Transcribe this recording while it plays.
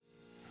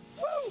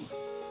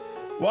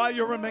While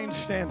you remain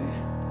standing,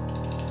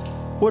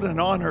 what an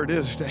honor it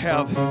is to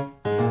have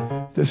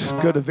this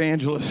good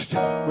evangelist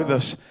with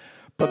us.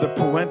 Brother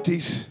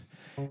Puentes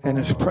and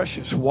his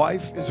precious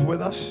wife is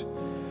with us.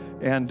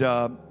 And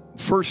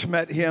first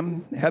met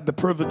him, had the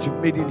privilege of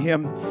meeting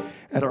him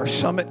at our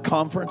summit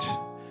conference.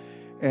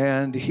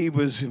 And he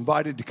was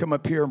invited to come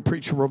up here and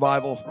preach a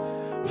revival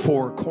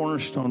for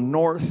Cornerstone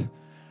North,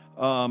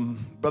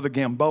 Brother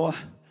Gamboa.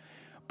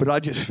 But I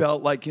just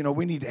felt like,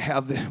 we need to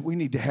have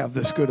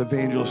this good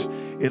evangelist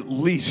at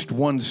least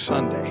one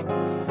Sunday.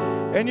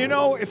 And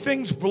if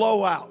things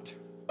blow out,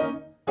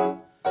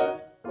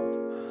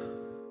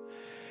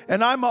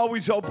 and I'm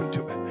always open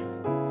to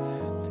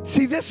it.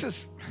 See, this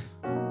is,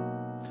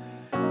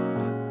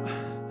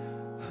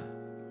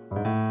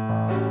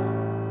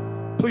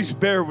 please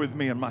bear with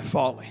me in my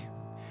folly.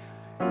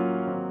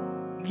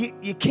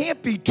 You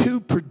can't be too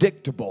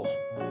predictable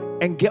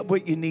and get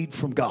what you need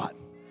from God.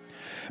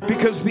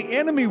 Because the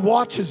enemy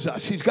watches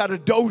us. He's got a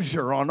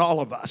dozer on all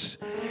of us.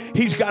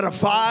 He's got a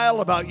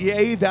file about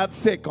yea, that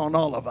thick on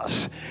all of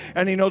us.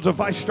 And he knows if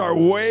I start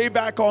way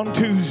back on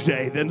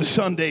Tuesday, then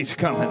Sunday's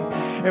coming.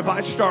 If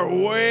I start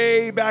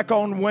way back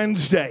on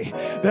Wednesday,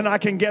 then I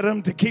can get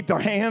them to keep their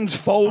hands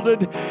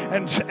folded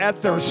and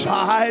at their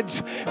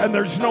sides. And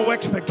there's no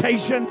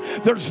expectation.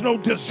 There's no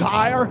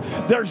desire.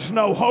 There's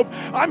no hope.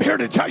 I'm here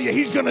to tell you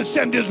he's going to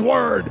send his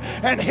word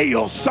and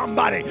heal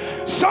somebody.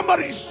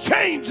 Somebody's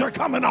chains are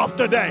coming off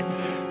today.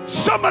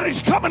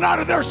 Somebody's coming out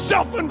of their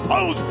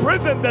self-imposed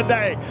prison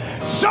today.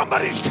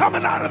 Somebody's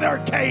coming out of their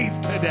cave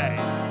today.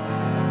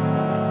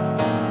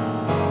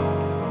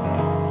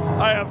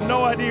 I have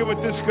no idea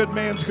what this good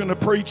man's going to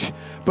preach,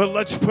 but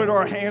let's put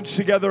our hands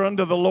together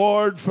unto the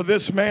Lord for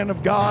this man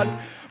of God.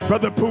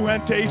 Brother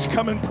Puentes,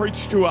 come and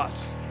preach to us.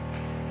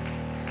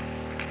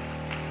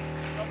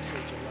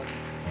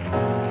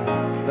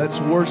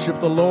 Let's worship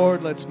the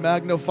Lord. Let's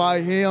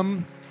magnify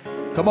him.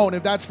 Come on,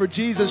 if that's for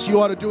Jesus, you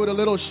ought to do it a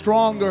little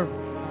stronger.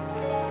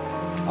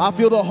 I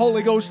feel the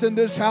Holy Ghost in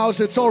this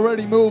house. It's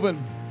already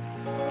moving.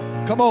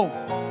 Come on.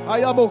 I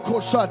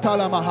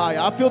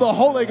feel the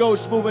Holy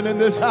Ghost moving in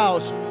this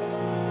house.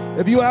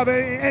 If you have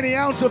any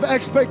ounce of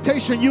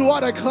expectation, you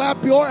ought to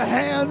clap your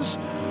hands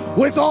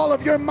with all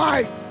of your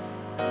might.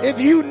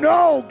 If you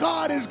know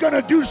God is going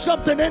to do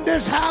something in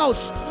this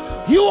house,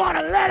 you ought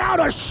to let out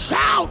a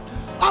shout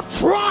of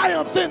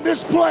triumph in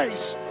this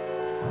place.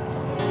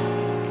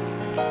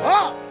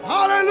 Oh,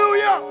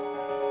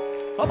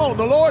 hallelujah. Come on,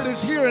 the Lord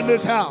is here in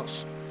this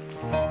house.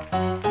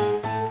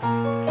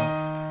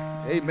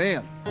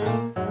 Amen.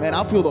 Man,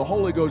 I feel the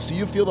Holy Ghost. Do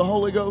you feel the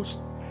Holy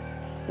Ghost?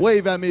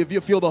 Wave at me if you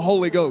feel the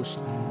Holy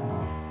Ghost.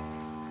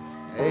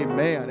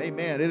 Amen.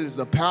 Amen. It is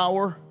the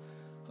power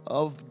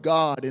of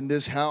God in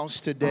this house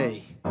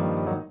today.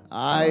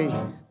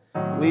 I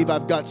believe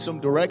I've got some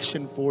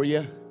direction for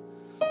you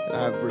that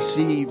I've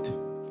received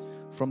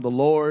from the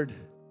Lord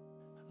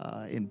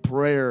in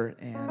prayer,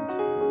 and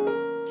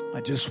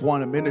I just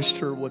want to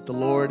minister what the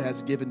Lord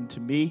has given to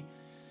me,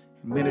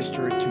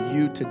 minister it to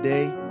you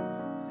today.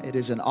 It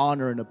is an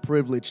honor and a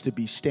privilege to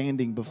be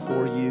standing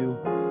before you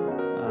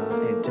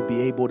and to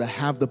be able to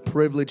have the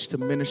privilege to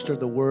minister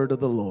the word of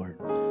the Lord.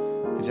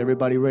 Is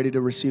everybody ready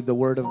to receive the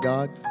word of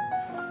God?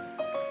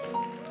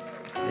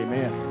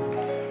 Amen.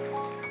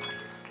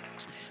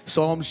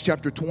 Psalms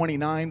chapter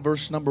 29,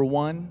 verse number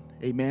 1.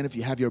 Amen. If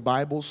you have your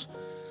Bibles,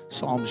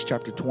 Psalms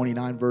chapter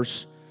 29,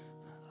 verse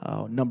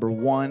number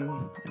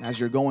 1. And as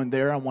you're going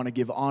there, I want to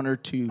give honor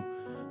to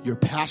your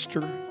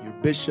pastor, your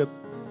bishop,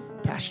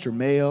 Pastor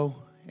Mayo,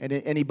 and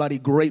anybody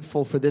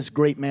grateful for this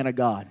great man of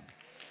God.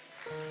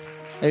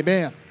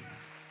 Amen.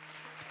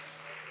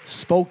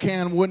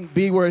 Spokane wouldn't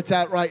be where it's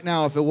at right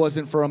now if it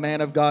wasn't for a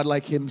man of God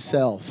like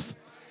himself.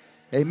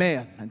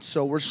 Amen. And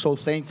so we're so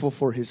thankful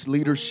for his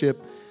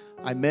leadership.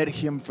 I met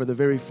him for the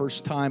very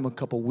first time a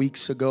couple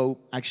weeks ago,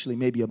 actually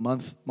maybe a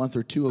month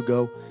or two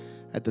ago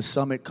at the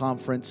Summit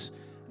Conference.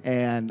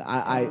 And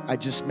I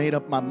just made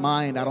up my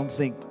mind. I don't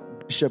think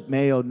Bishop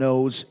Mayo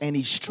knows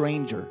any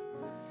stranger.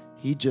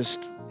 He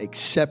just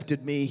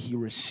accepted me. He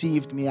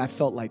received me. I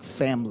felt like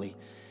family.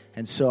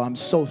 And so I'm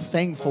so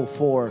thankful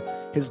for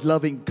his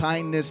loving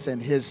kindness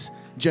and his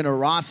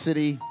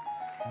generosity.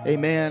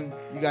 Amen.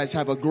 You guys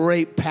have a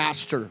great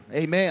pastor.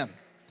 Amen.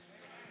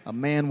 A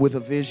man with a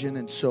vision.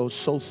 And so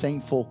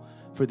thankful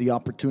for the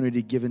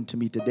opportunity given to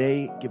me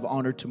today. Give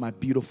honor to my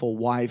beautiful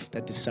wife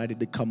that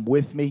decided to come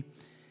with me.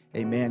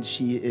 Amen.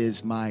 She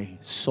is my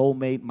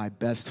soulmate, my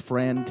best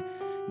friend.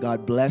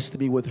 God blessed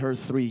me with her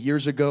 3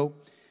 years ago.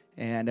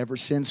 And ever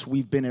since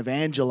we've been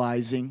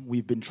evangelizing,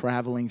 we've been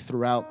traveling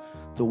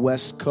throughout the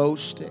West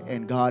Coast,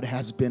 and God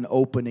has been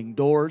opening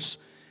doors,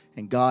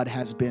 and God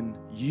has been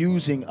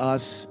using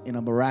us in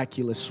a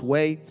miraculous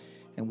way.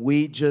 And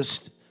we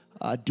just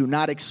do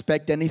not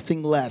expect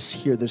anything less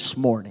here this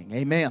morning.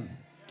 Amen.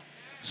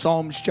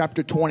 Psalms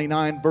chapter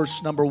 29,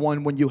 verse number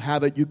 1. When you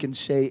have it, you can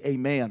say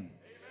amen.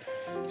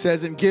 It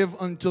says, "And give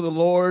unto the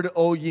Lord,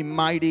 O ye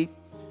mighty,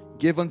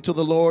 give unto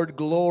the Lord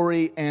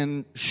glory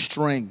and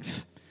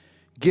strength.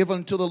 Give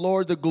unto the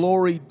Lord the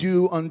glory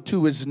due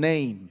unto his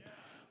name.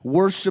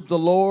 Worship the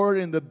Lord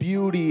in the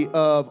beauty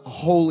of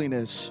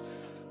holiness.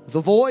 The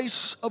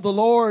voice of the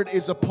Lord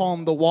is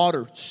upon the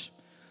waters.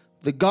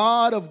 The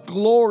God of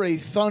glory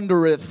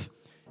thundereth,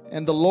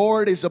 and the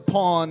Lord is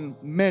upon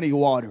many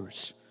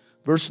waters.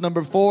 Verse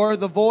number 4,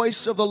 the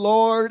voice of the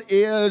Lord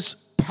is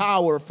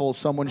powerful.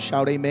 Someone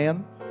shout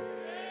amen.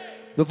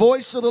 The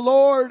voice of the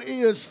Lord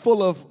is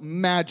full of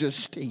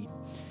majesty.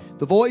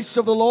 The voice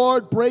of the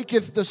Lord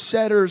breaketh the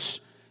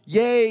cedars.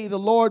 Yea, the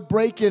Lord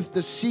breaketh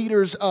the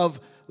cedars of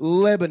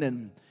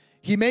Lebanon.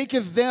 He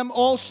maketh them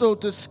also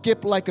to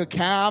skip like a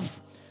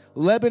calf,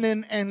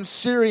 Lebanon and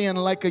Syrian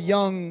like a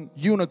young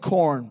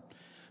unicorn.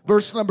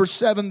 Verse number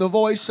 7, the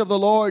voice of the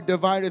Lord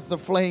divideth the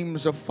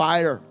flames of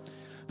fire.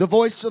 The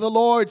voice of the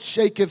Lord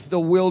shaketh the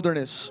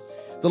wilderness.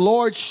 The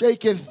Lord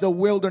shaketh the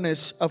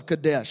wilderness of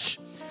Kadesh.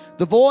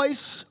 The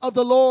voice of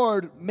the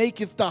Lord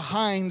maketh the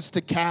hinds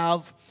to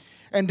calve,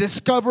 and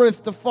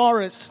discovereth the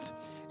forest,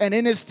 and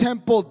in his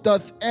temple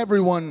doth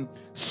everyone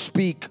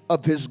speak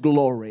of his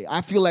glory.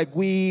 I feel like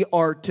we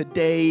are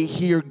today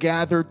here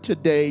gathered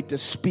today to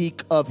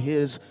speak of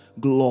his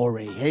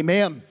glory.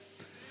 Amen.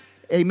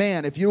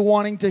 Amen. If you're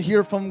wanting to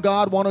hear from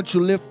God, why don't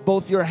you lift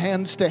both your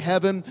hands to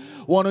heaven?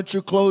 Why don't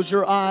you close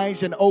your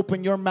eyes and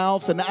open your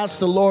mouth and ask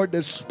the Lord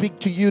to speak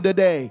to you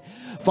today?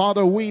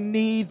 Father, we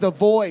need the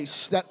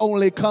voice that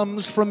only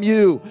comes from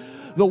you.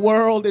 The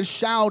world is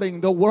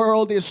shouting, the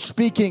world is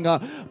speaking,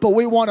 but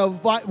we want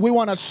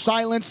to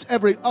silence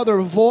every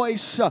other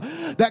voice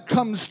that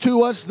comes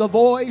to us, the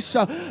voice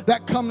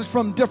that comes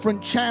from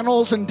different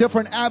channels and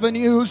different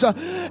avenues,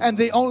 and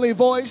the only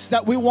voice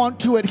that we want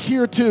to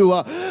adhere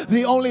to,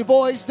 the only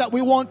voice that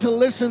we want to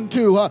listen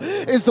to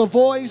is the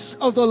voice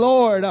of the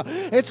Lord.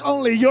 It's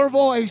only your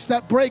voice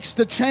that breaks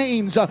the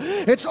chains.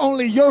 It's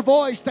only your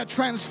voice that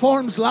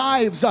transforms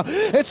lives.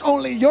 It's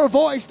only your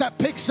voice that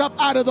picks up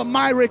out of the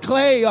miry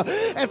clay.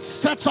 It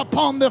sets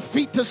upon the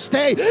feet to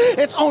stay.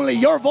 It's only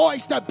your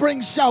voice that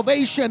brings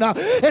salvation.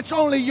 It's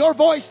only your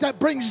voice that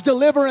brings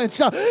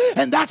deliverance.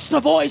 And that's the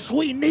voice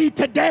we need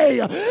today.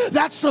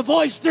 That's the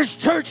voice this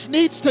church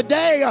needs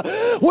today.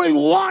 We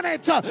want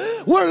it.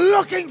 We're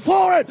looking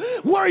for it.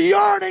 We're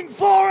yearning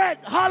for it.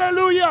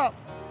 Hallelujah.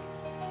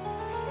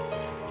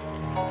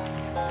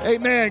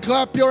 Amen.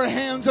 Clap your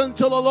hands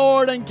unto the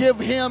Lord and give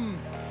him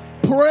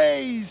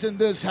praise in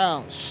this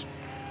house.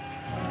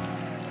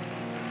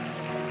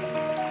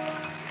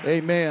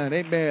 Amen.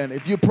 Amen.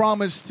 If you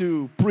promise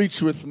to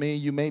preach with me,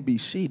 you may be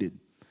seated.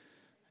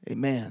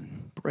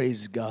 Amen.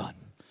 Praise God.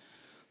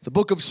 The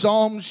book of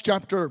Psalms,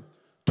 chapter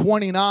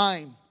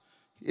 29,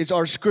 is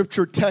our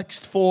scripture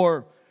text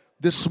for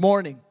this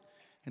morning.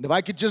 And if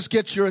I could just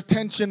get your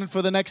attention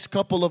for the next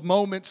couple of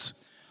moments,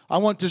 I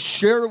want to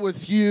share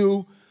with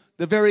you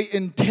the very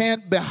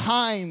intent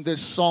behind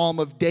this Psalm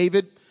of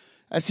David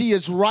as he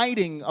is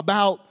writing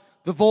about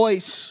the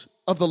voice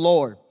of the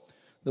Lord.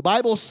 The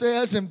Bible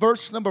says in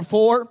verse number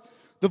 4,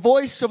 the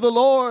voice of the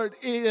Lord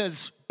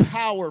is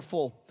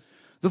powerful.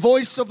 The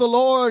voice of the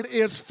Lord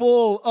is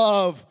full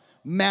of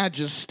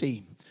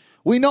majesty.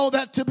 We know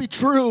that to be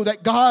true,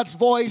 that God's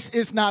voice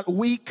is not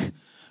weak.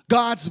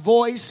 God's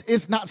voice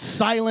is not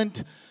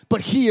silent,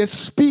 but he is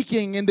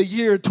speaking in the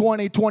year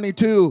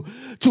 2022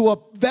 to a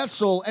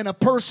vessel and a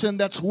person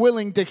that's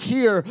willing to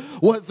hear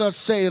what thus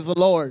saith the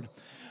Lord.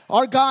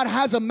 Our God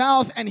has a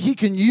mouth and he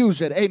can use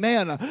it.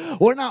 Amen.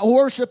 We're not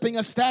worshiping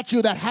a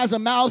statue that has a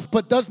mouth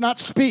but does not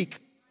speak.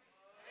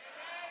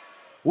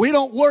 We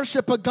don't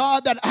worship a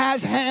God that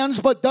has hands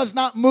but does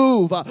not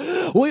move.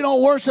 We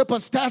don't worship a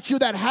statue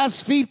that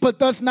has feet but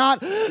does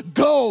not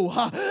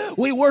go.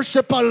 We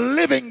worship a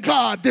living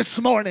God this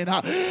morning.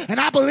 And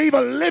I believe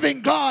a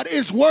living God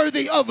is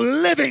worthy of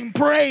living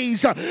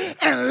praise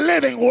and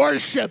living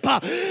worship.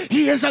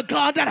 He is a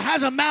God that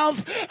has a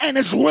mouth and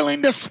is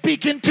willing to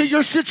speak into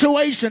your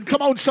situation.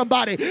 Come on,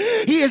 somebody.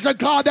 He is a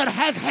God that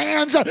has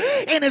hands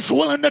and is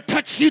willing to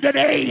touch you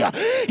today.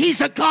 He's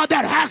a God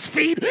that has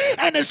feet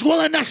and is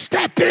willing to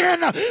step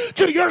in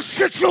to your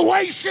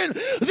situation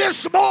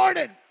this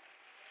morning.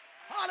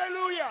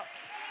 Hallelujah.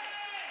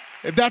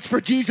 If that's for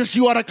Jesus,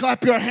 you ought to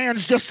clap your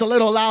hands just a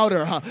little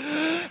louder.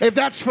 If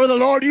that's for the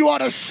Lord, you ought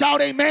to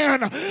shout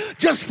amen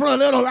just for a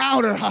little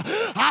louder.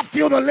 I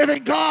feel the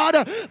living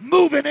God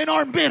moving in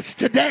our midst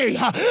today.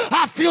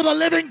 I feel the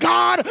living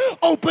God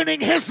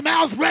opening his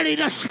mouth ready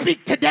to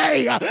speak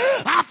today.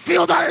 I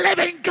feel the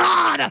living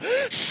God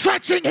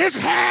stretching his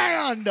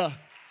hand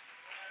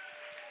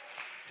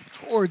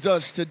towards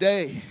us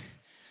today.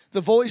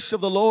 The voice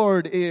of the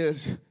Lord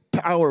is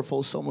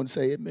powerful. Someone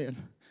say amen.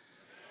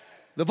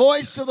 The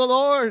voice of the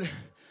Lord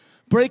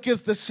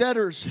breaketh the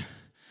cedars.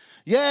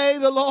 Yea,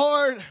 the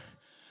Lord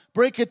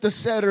breaketh the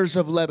cedars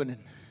of Lebanon.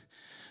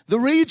 The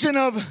region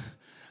of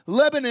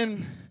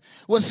Lebanon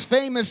was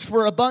famous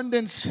for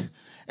abundance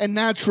and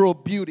natural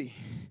beauty,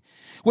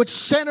 which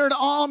centered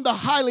on the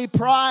highly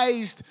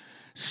prized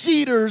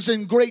cedars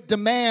in great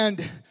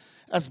demand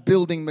as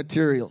building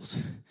materials.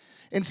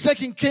 In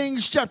 2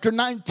 Kings chapter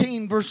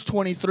 19, verse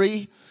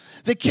 23,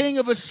 the king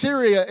of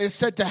Assyria is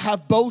said to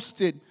have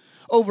boasted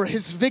over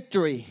his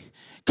victory,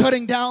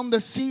 cutting down the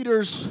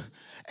cedars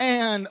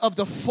and of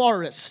the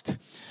forest.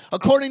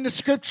 According to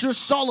scripture,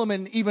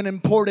 Solomon even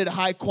imported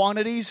high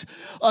quantities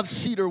of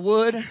cedar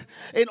wood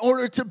in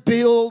order to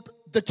build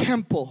the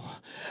temple.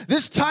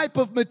 This type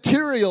of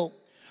material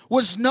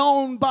was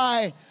known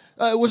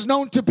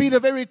to be the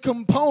very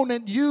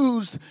component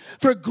used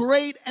for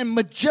great and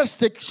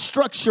majestic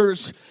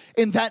structures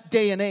in that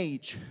day and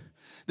age.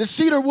 The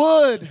cedar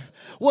wood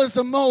was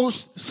the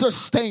most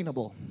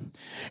sustainable,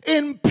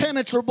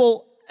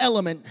 impenetrable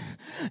element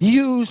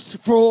used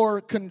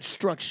for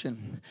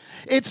construction.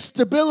 Its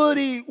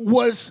stability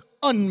was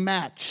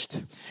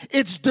unmatched.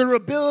 Its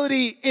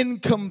durability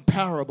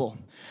incomparable.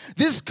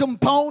 This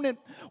component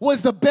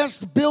was the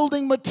best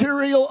building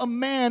material a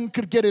man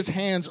could get his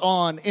hands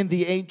on in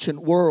the ancient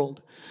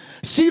world.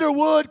 Cedar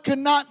wood could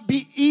not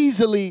be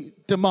easily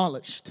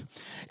demolished.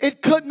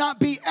 It could not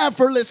be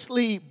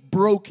effortlessly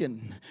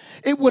broken.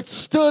 It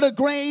withstood a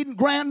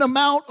grand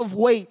amount of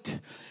weight.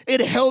 It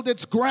held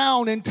its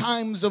ground in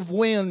times of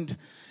wind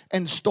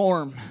and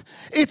storm.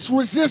 Its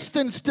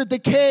resistance to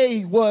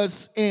decay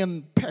was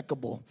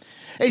impeccable.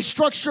 A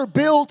structure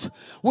built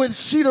with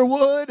cedar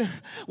wood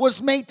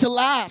was made to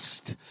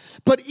last.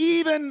 But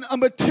even a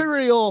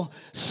material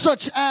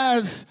such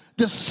as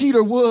the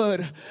cedar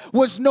wood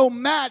was no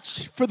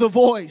match for the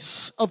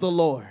voice of the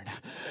Lord.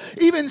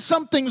 Even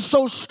something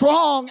so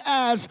strong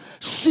as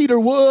cedar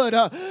wood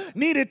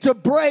needed to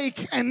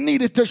break and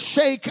needed to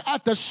shake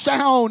at the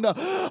sound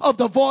of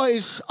the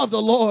voice of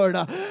the Lord.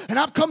 And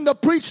I've come to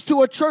preach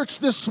to a church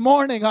this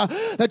morning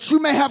that you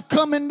may have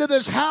come into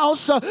this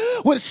house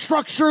with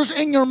structures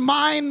in your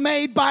mind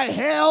made by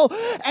hell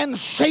and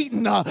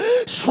Satan,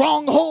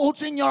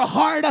 strongholds in your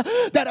heart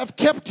that have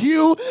kept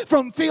you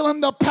from feeling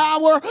the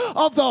power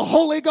of the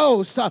Holy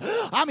Ghost.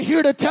 I'm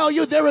here to tell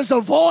you there is a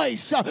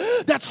voice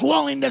that's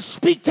willing to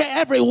speak to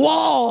every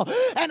wall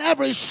and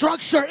every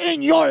structure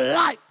in your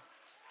life.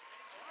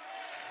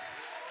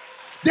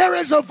 There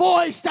is a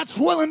voice that's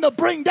willing to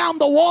bring down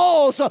the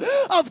walls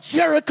of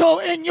Jericho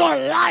in your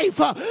life.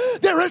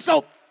 There is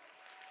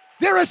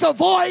a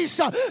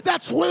voice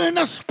that's willing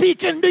to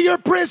speak into your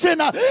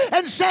prison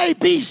and say,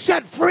 be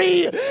set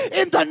free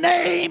in the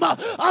name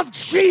of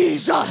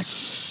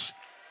Jesus.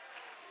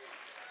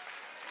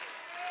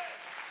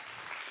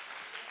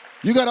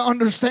 You got to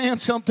understand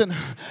something.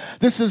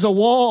 This is a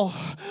wall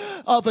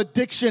of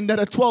addiction that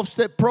a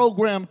 12-step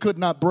program could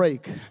not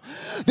break.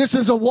 This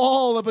is a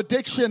wall of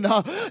addiction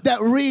that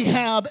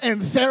rehab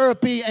and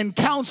therapy and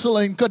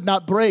counseling could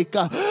not break.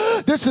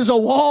 This is a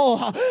wall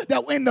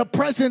that in the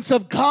presence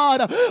of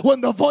God,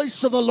 when the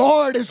voice of the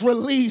Lord is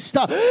released,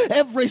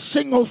 every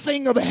single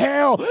thing of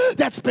hell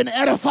that's been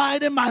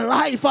edified in my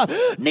life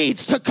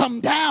needs to come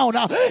down.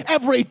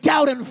 Every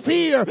doubt and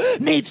fear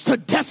needs to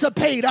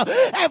dissipate.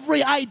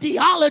 Every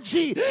ideology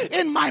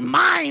in my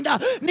mind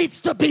needs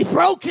to be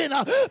broken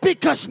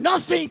because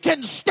nothing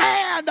can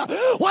stand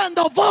when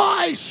the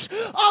voice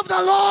of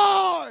the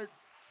Lord.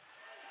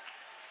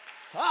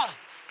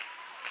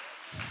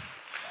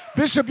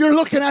 Bishop, you're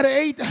looking at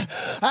a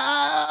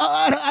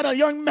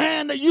young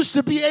man that used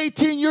to be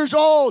 18 years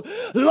old,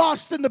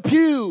 lost in the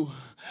pew,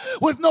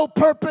 with no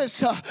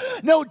purpose,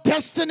 no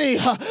destiny,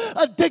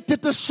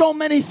 addicted to so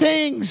many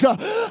things.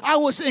 I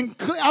was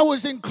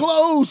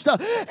enclosed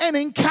and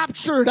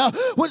encaptured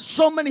with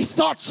so many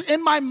thoughts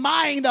in my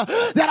mind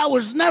that I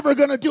was never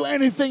going to do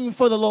anything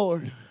for the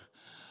Lord.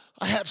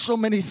 I had so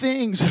many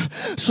things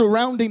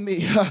surrounding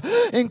me,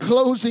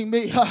 enclosing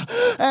me,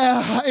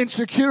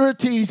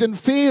 insecurities and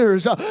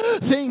fears,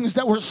 things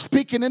that were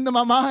speaking into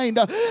my mind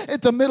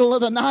at the middle of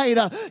the night.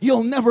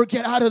 You'll never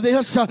get out of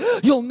this.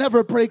 You'll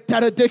never break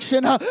that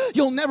addiction.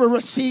 You'll never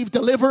receive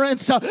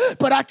deliverance.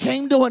 But I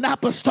came to an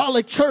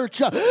apostolic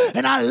church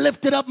and I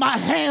lifted up my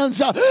hands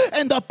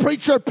and the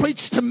preacher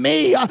preached to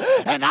me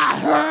and I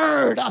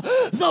heard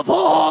the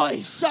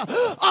voice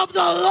of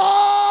the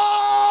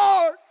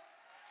Lord.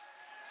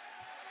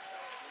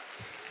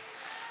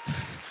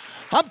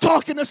 I'm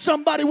talking to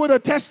somebody with a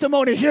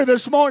testimony here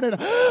this morning.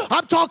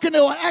 I'm talking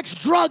to an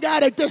ex-drug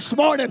addict this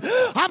morning.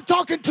 I'm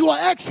talking to an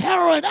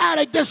ex-heroin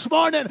addict this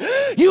morning.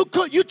 You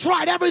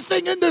tried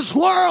everything in this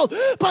world,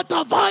 but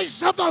the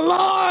voice of the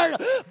Lord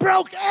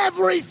broke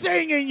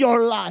everything in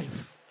your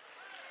life.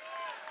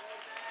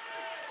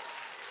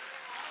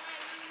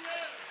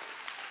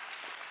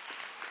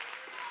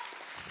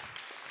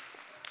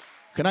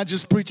 Can I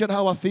just preach it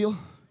how I feel?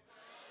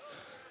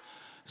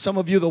 Some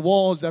of you, the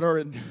walls that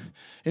are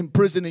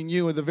imprisoning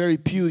you in the very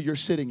pew you're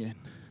sitting in.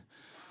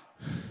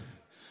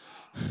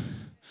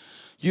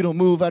 You don't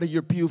move out of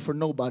your pew for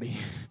nobody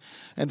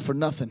and for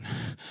nothing.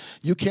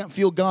 You can't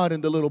feel God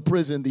in the little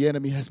prison the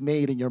enemy has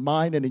made in your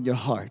mind and in your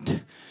heart.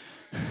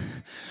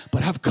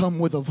 But I've come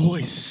with a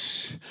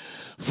voice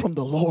from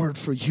the Lord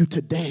for you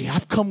today.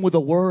 I've come with a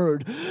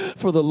word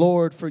for the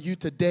Lord for you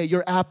today.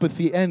 Your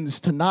apathy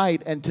ends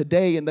tonight and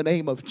today in the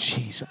name of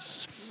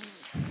Jesus.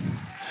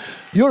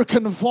 Your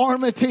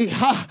conformity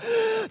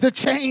the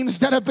chains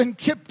that have been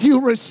kept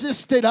you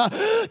resisted,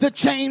 the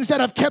chains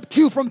that have kept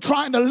you from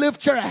trying to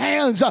lift your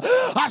hands.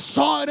 I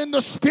saw it in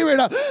the spirit.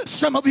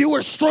 Some of you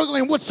were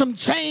struggling with some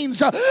chains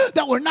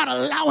that were not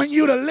allowing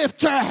you to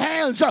lift your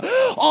hands.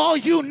 All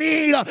you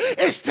need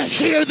is to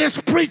hear this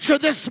preacher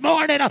this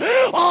morning.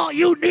 All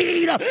you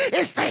need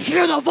is to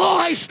hear the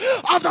voice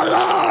of the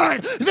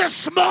Lord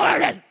this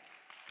morning.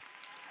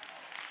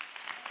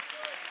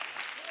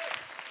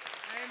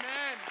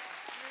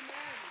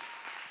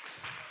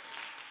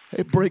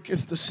 It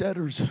breaketh the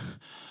cedars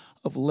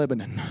of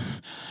Lebanon,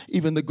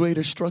 even the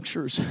greatest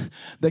structures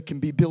that can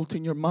be built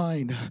in your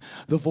mind,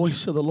 the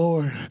voice of the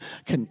Lord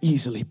can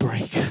easily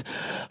break.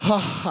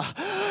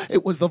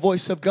 It was the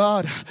voice of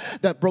God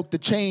that broke the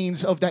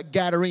chains of that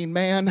Gadarene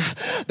man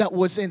that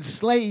was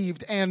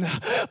enslaved and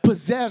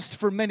possessed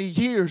for many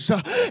years.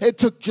 It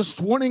took just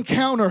one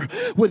encounter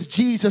with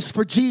Jesus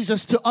for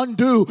Jesus to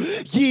undo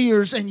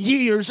years and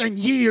years and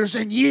years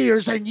and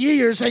years and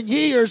years and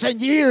years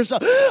and years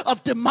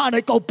of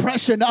demonic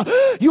oppression.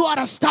 You ought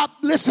to stop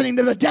listening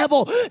to the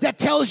devil that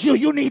tells you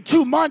you need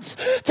 2 months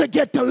to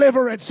get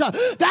deliverance.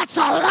 That's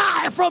a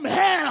lie from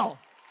hell.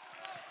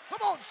 Come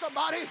on,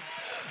 somebody.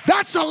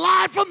 That's a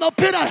lie from the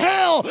pit of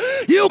hell.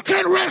 You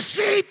can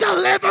receive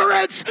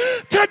deliverance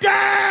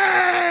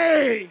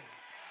today.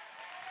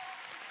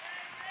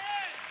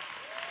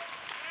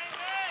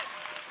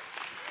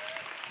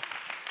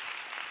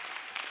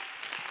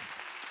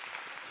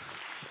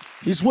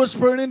 He's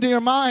whispering into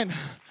your mind.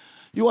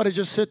 You ought to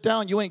just sit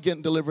down. You ain't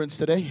getting deliverance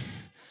today.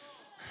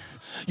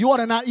 You ought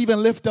to not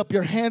even lift up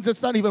your hands.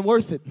 It's not even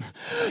worth it.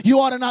 You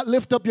ought to not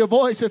lift up your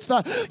voice. It's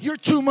not. You're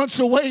 2 months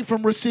away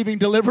from receiving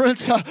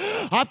deliverance.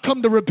 I've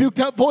come to rebuke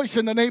that voice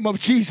in the name of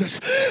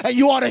Jesus. And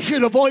you ought to hear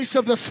the voice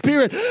of the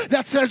Spirit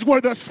that says, where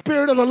the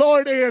Spirit of the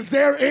Lord is,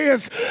 there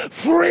is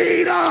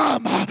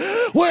freedom.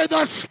 Where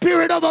the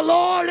Spirit of the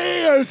Lord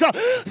is,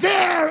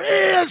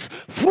 there is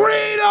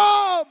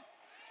freedom.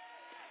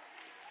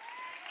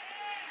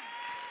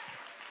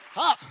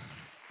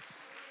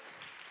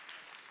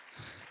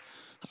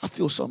 I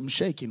feel something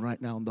shaking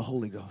right now in the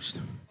Holy Ghost.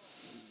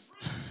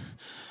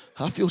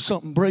 I feel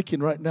something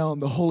breaking right now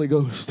in the Holy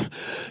Ghost.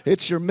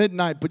 It's your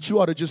midnight, but you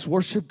ought to just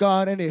worship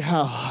God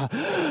anyhow.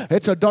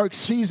 It's a dark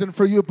season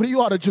for you, but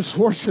you ought to just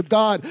worship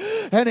God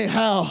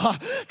anyhow,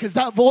 because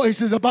that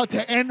voice is about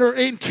to enter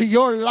into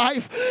your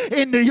life,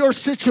 into your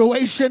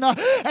situation,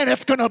 and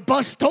it's going to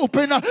bust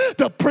open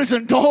the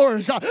prison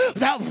doors.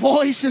 That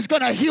voice is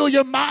going to heal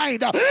your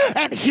mind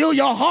and heal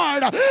your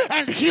heart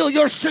and heal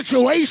your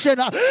situation.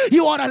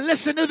 You ought to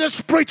listen to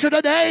this preacher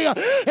today.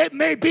 It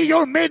may be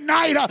your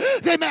midnight.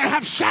 They may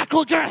have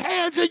shackled your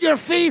hands and your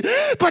feet,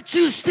 but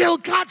you still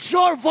got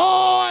your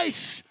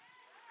voice.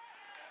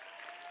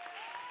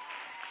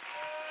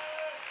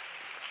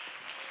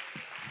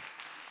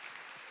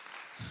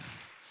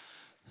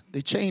 They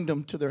chained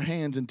them to their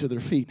hands and to their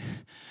feet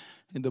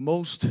in the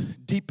most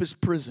deepest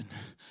prison.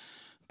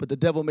 But the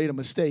devil made a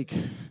mistake.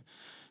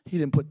 He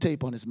didn't put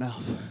tape on his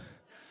mouth.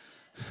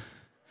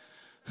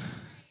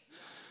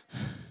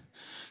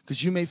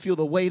 Because you may feel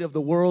the weight of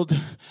the world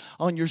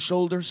on your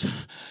shoulders.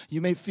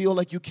 You may feel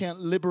like you can't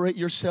liberate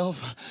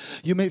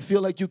yourself. You may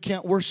feel like you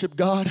can't worship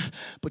God,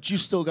 but you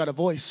still got a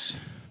voice.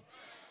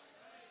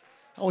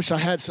 I wish I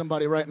had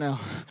somebody right now.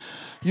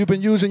 You've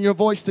been using your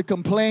voice to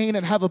complain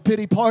and have a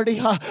pity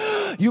party.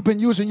 You've been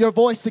using your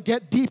voice to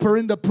get deeper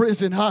into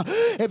prison.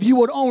 If you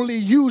would only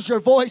use your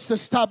voice to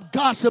stop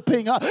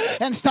gossiping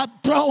and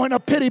stop throwing a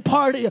pity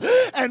party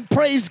and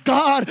praise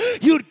God,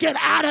 you'd get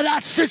out of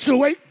that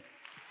situation.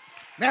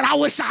 Man, I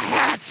wish I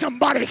had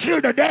somebody here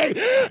today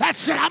that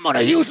said, I'm going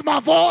to use my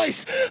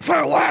voice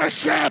for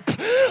worship.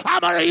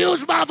 I'm going to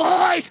use my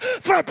voice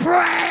for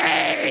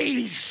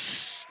praise.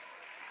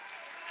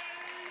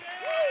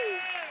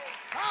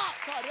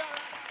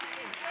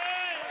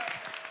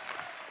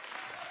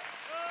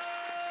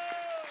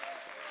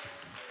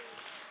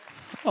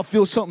 I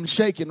feel something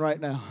shaking right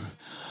now.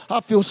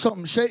 I feel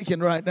something shaking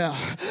right now.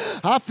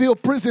 I feel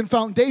prison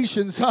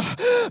foundations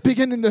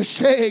beginning to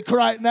shake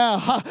right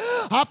now.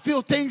 I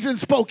feel things in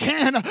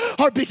Spokane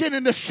are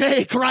beginning to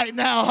shake right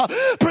now.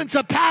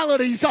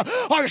 Principalities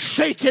are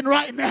shaking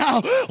right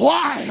now.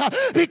 Why?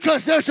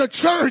 Because there's a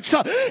church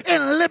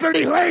in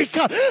Liberty Lake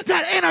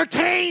that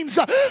entertains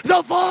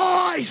the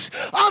voice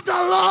of the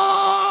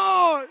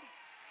Lord.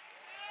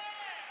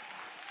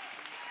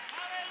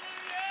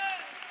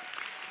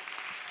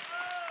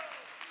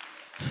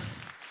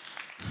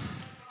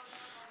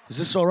 Is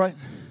this all right?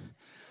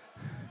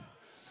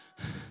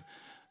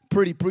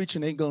 Pretty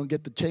preaching ain't going to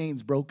get the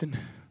chains broken.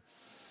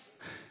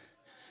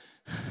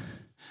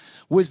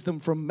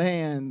 Wisdom from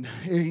man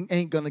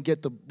ain't going to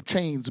get the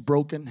chains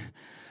broken.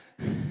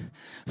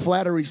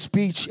 Flattery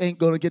speech ain't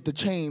going to get the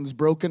chains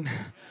broken.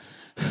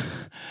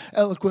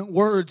 Eloquent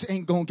words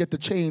ain't going to get the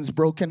chains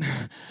broken.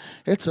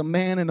 It's a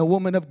man and a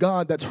woman of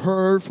God that's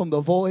heard from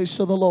the voice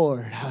of the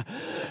Lord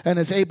and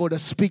is able to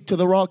speak to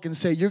the rock and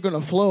say, you're going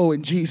to flow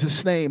in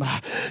Jesus' name.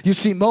 You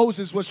see,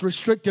 Moses was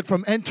restricted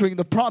from entering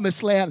the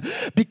promised land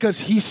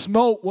because he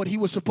smote what he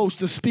was supposed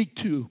to speak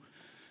to.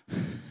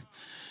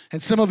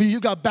 And some of you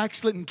got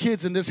backslidden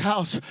kids in this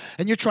house,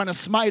 and you're trying to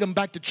smite them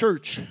back to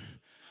church.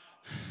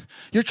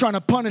 You're trying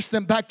to punish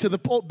them back to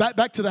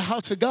the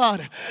house of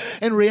God.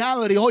 In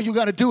reality, all you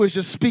got to do is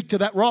just speak to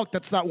that rock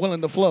that's not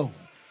willing to flow.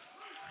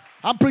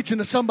 I'm preaching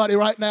to somebody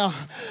right now.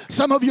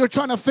 Some of you are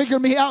trying to figure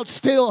me out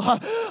still.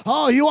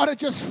 Oh, you ought to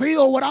just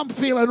feel what I'm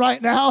feeling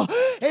right now.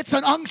 It's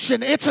an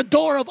unction. It's a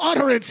door of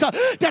utterance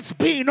that's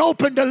being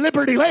opened to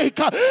Liberty Lake.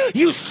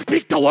 You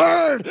speak the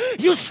word.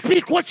 You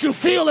speak what you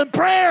feel in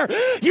prayer.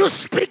 You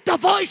speak the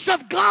voice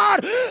of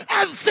God,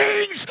 and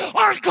things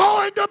are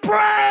going to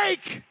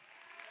break.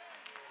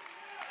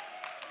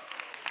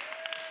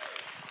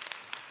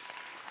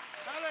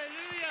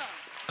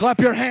 Clap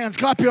your hands,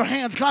 clap your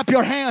hands, clap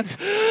your hands,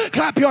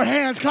 clap your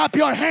hands, clap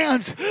your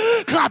hands,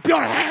 clap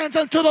your hands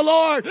unto the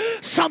Lord.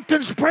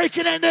 Something's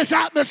breaking in this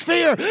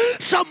atmosphere.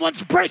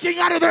 Someone's breaking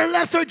out of their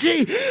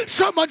lethargy.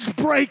 Someone's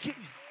breaking.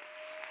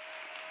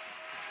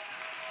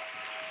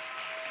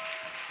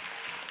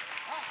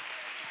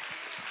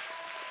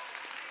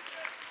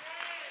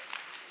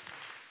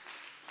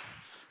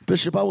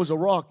 Bishop, I was a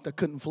rock that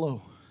couldn't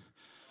flow.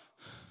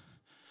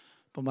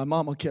 But my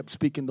mama kept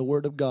speaking the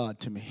word of God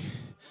to me.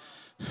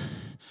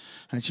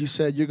 And she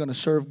said, you're going to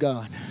serve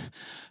God.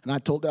 And I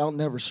told her, I'll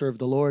never serve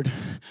the Lord.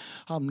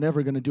 I'm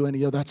never going to do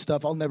any of that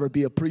stuff. I'll never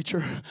be a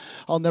preacher.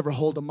 I'll never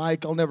hold a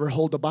mic. I'll never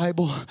hold a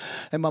Bible.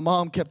 And my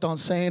mom kept on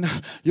saying,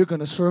 you're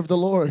going to serve the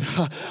Lord.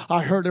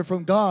 I heard it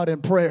from God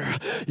in prayer.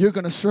 You're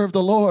going to serve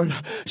the Lord.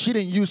 She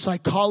didn't use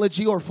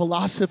psychology or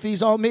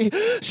philosophies on me.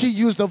 She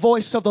used the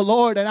voice of the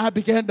Lord, and I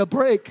began to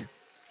break.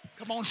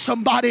 Come on,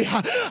 somebody.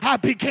 I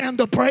began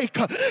to break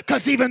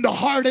because even the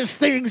hardest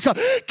things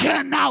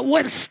cannot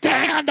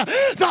withstand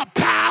the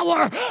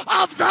power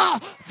of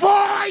the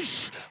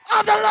voice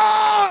of the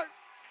Lord.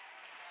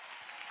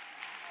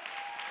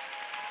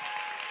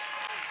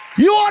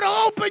 You ought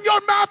to open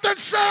your mouth and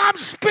say, I'm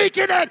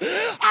speaking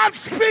it. I'm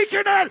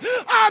speaking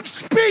it. I'm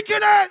speaking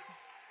it.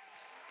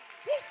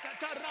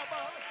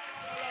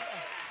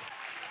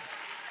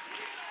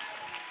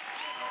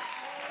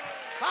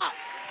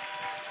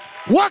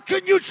 What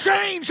can you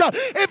change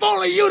if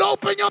only you'd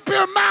open up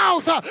your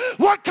mouth?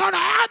 What kind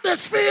of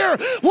atmosphere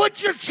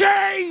would you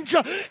change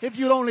if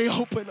you'd only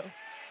open up?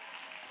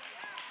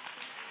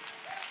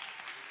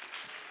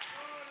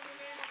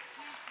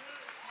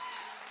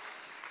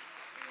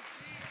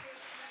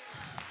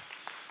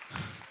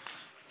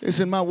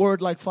 Isn't my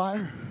word like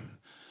fire,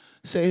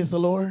 saith the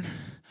Lord,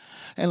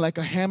 and like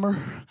a hammer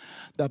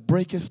that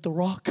breaketh the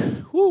rock?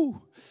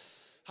 Woo!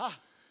 Ha!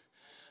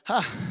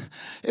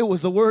 It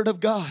was the word of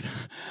God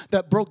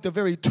that broke the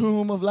very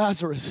tomb of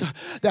Lazarus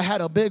that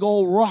had a big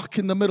old rock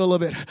in the middle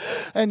of it.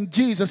 And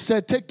Jesus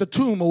said, take the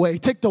tomb away,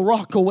 take the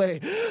rock away,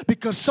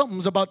 because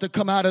something's about to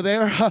come out of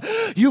there.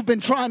 You've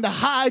been trying to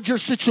hide your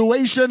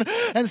situation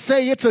and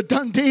say it's a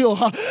done deal,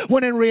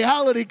 when in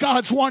reality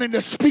God's wanting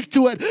to speak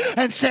to it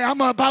and say, I'm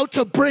about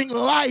to bring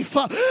life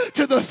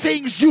to the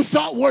things you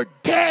thought were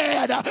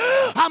dead.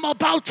 I'm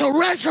about to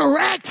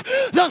resurrect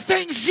the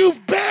things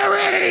you've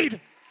buried.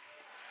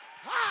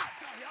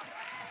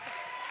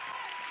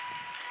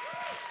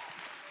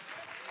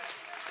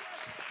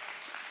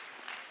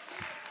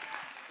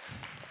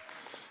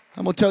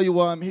 I'm going to tell you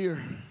why I'm here.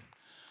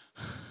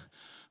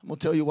 I'm going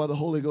to tell you why the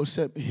Holy Ghost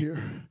sent me here.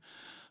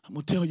 I'm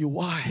going to tell you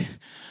why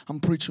I'm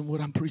preaching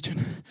what I'm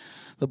preaching.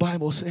 The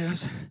Bible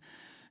says,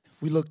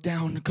 if we look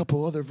down a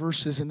couple other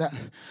verses in that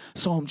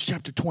Psalms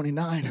chapter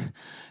 29.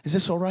 Is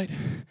this all right?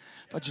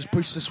 If I just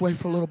preach this way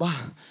for a little while.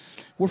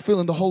 We're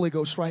feeling the Holy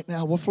Ghost right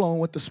now. We're flowing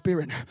with the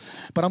Spirit.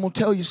 But I'm going to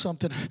tell you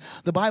something.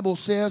 The Bible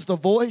says, the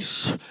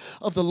voice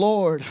of the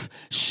Lord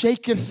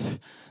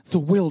shaketh the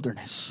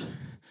wilderness.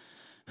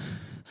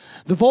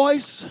 The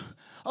voice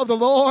of the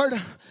Lord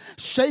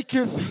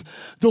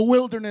shaketh the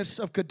wilderness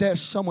of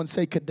Kadesh. Someone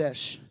say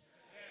Kadesh.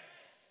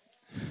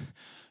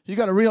 You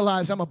got to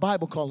realize I'm a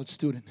Bible college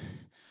student.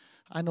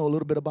 I know a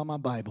little bit about my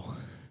Bible.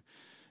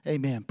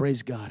 Amen.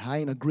 Praise God. I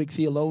ain't a Greek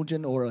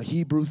theologian or a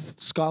Hebrew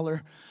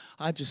scholar.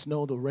 I just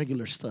know the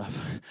regular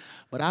stuff.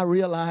 But I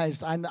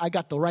realized I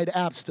got the right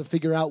apps to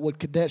figure out what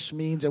Kadesh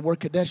means and where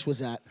Kadesh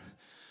was at.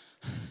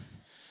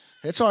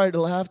 It's all right to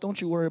laugh. Don't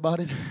you worry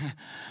about it.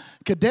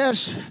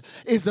 Kadesh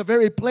is the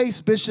very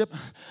place, Bishop,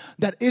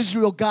 that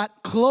Israel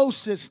got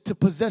closest to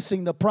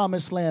possessing the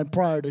promised land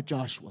prior to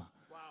Joshua.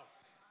 Wow.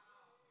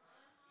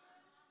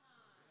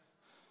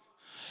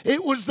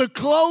 It was the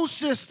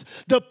closest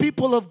the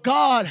people of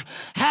God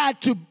had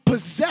to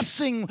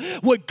possessing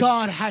what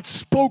God had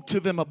spoke to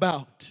them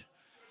about.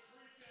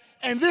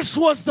 And this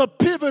was the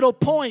pivotal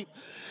point.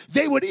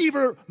 They would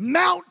either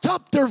mount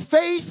up their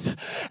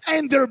faith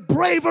and their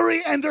bravery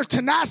and their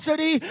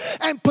tenacity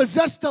and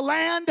possess the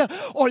land,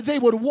 or they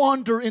would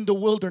wander in the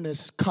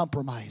wilderness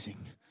compromising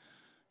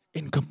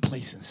in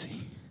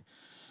complacency.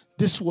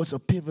 This was a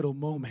pivotal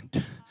moment.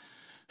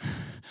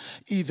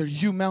 Either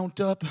you mount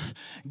up,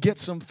 get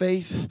some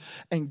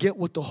faith, and get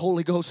what the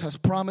Holy Ghost has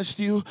promised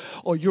you,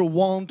 or you'll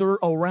wander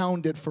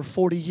around it for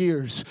 40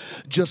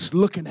 years just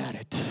looking at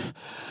it,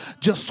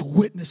 just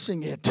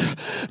witnessing it,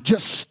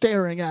 just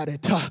staring at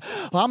it.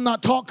 I'm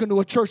not talking to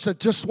a church that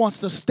just wants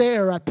to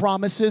stare at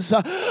promises.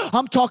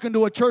 I'm talking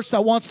to a church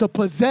that wants to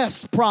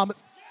possess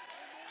promise.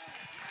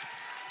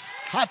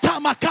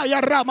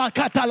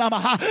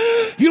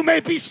 You may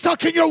be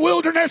stuck in your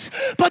wilderness,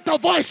 but the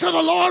voice of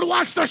the Lord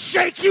wants to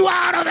shake you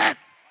out of it.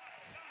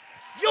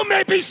 You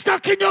may be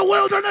stuck in your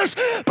wilderness,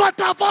 but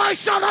the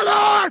voice of the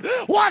Lord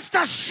wants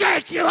to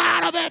shake you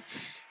out of it.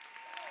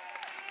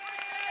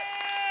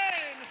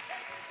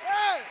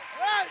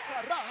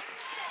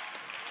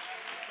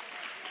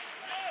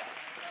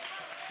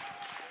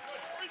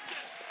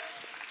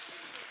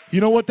 You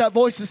know what that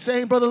voice is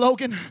saying, Brother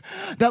Logan?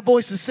 That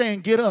voice is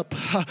saying, get up.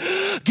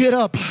 Get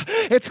up.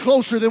 It's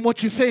closer than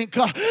what you think.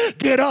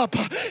 Get up.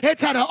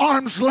 It's at an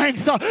arm's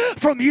length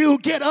from you.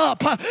 Get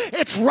up.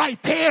 It's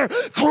right there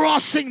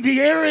crossing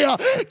the area.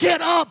 Get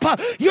up.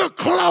 You're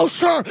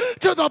closer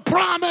to the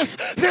promise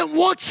than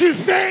what you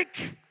think.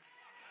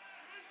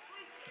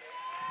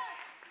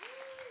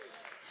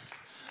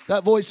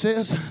 That voice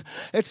says,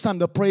 it's time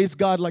to praise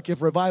God like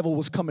if revival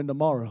was coming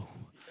tomorrow.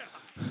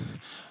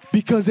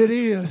 Because it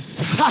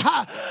is.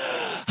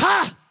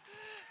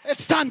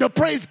 It's time to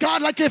praise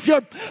God like if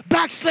your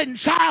backslidden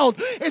child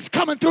is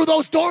coming through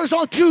those doors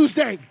on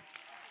Tuesday.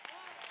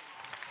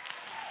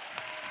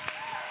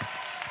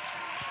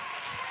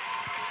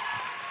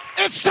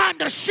 It's time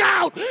to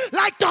shout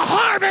like the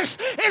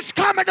harvest is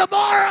coming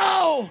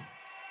tomorrow.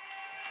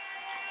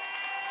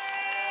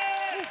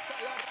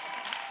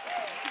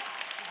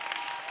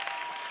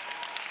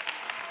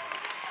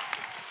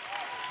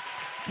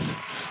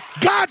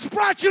 God's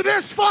brought you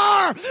this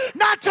far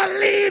not to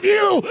leave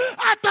you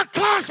at the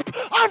cusp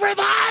of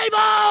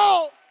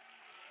revival.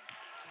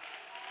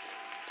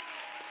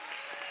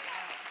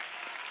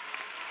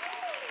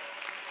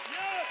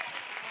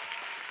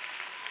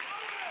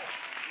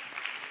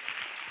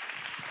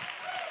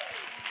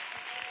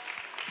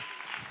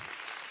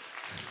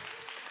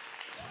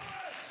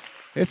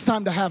 It's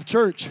time to have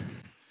church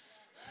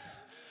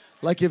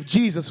like if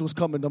Jesus was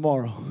coming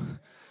tomorrow.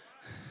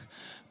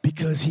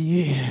 Because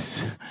he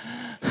is.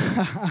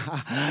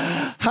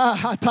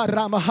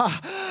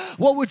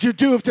 What would you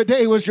do if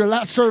today was your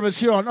last service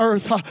here on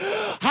earth?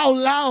 How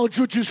loud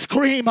would you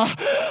scream?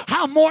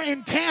 How more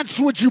intense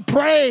would you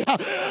pray?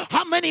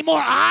 How many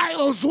more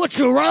aisles would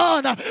you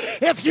run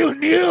if you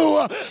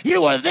knew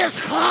you were this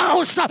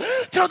close to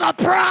the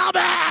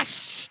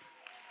promise?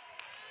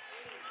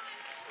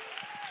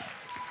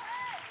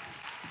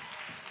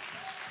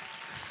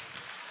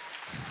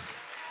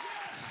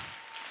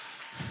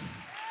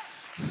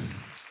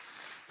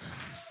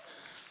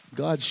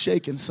 God's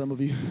shaking some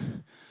of you.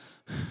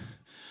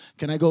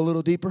 Can I go a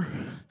little deeper?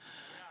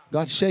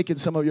 God's shaking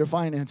some of your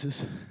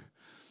finances.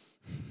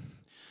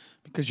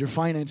 Because your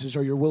finances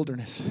are your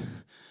wilderness.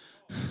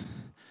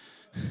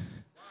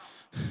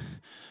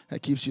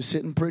 That keeps you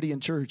sitting pretty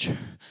in church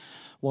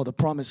while the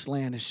promised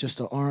land is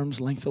just an arm's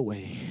length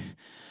away.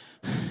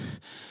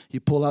 You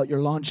pull out your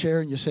lawn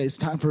chair and you say, it's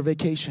time for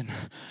vacation.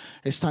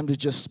 It's time to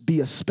just be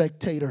a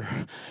spectator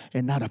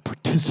and not a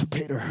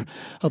participator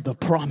of the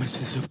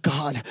promises of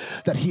God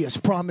that he has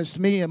promised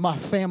me and my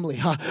family.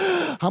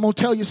 I'm going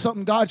to tell you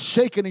something. God's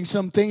shaking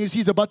some things.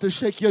 He's about to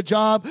shake your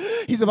job.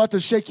 He's about to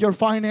shake your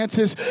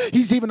finances.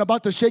 He's even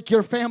about to shake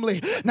your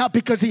family. Not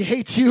because he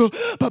hates you,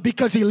 but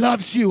because he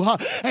loves you.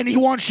 And he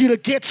wants you to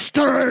get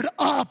stirred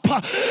up.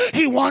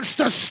 He wants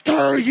to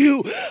stir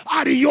you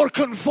out of your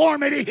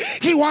conformity.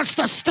 He wants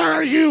to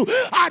stir you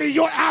out of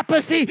your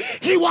apathy.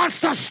 He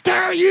wants to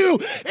stir you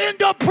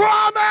into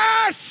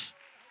promise.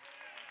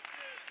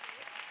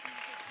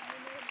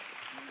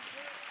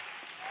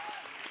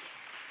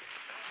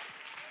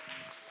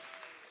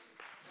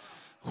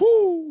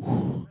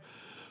 Whoo.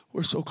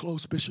 We're so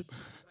close, Bishop.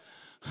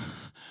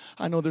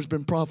 I know there's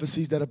been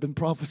prophecies that have been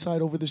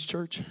prophesied over this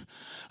church.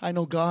 I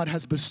know God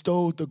has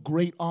bestowed the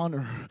great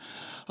honor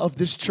of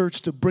this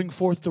church to bring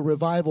forth the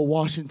revival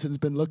Washington's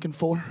been looking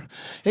for.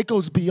 It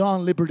goes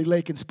beyond Liberty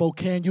Lake and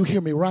Spokane. You hear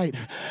me right.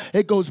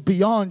 It goes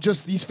beyond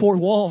just these four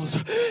walls.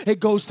 It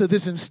goes to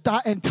this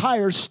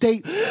entire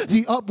state,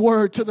 the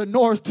upward, to the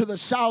north, to the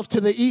south, to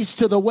the east,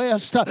 to the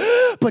west.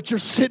 But you're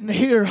sitting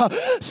here,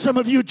 some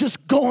of you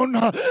just going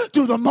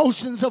through the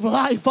motions of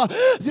life.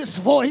 This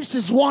voice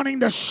is wanting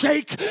to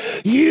shake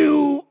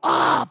you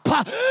up.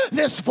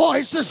 This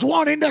voice is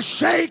wanting to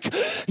shake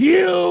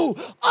you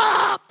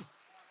up.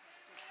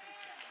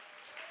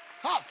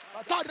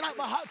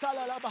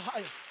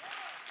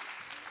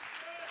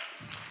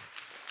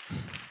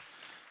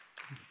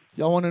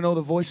 Y'all want to know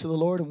the voice of the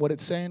Lord and what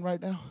it's saying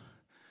right now?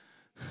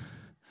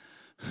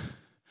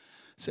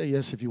 Say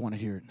yes if you want to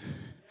hear it.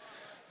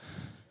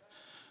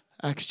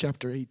 Acts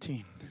chapter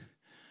 18.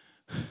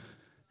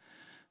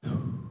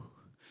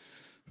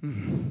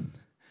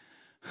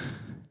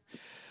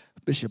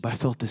 Bishop, I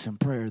felt this in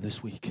prayer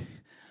this week.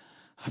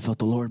 I felt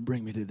the Lord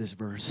bring me to this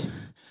verse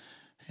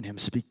and him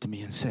speak to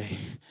me and say,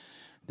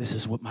 This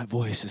is what my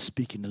voice is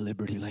speaking to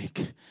Liberty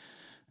Lake.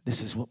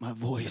 This is what my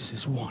voice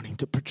is wanting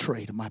to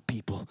portray to my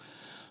people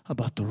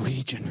about the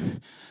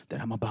region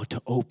that I'm about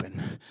to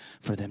open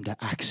for them to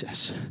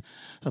access.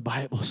 The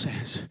Bible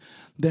says,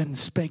 then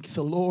spake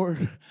the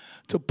Lord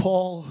to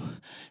Paul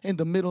in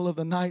the middle of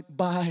the night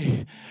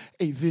by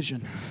a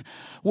vision.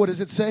 What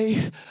does it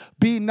say?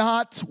 Be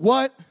not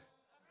what?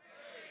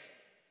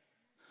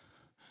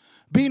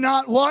 Be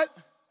not what?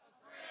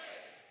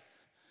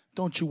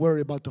 Don't you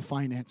worry about the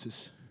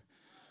finances.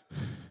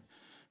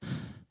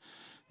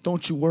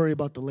 Don't you worry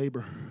about the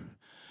labor.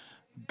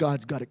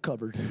 God's got it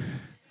covered.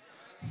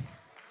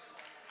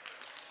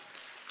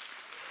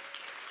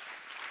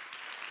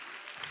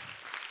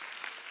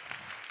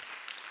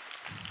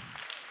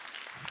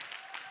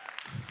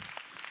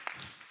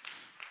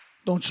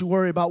 Don't you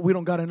worry about we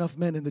don't got enough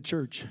men in the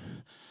church.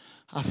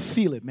 I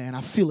feel it, man. I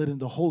feel it in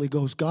the Holy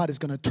Ghost. God is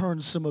going to turn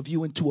some of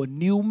you into a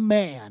new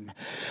man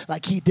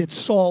like he did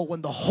Saul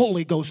when the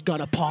Holy Ghost got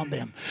upon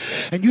them.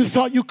 And you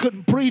thought you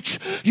couldn't preach.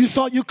 You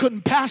thought you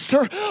couldn't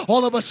pastor.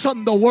 All of a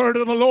sudden, the word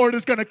of the Lord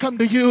is going to come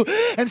to you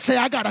and say,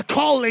 I got a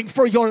calling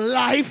for your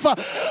life.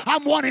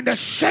 I'm wanting to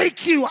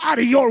shake you out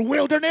of your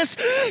wilderness.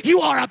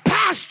 You are a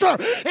pastor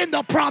in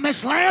the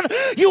promised land.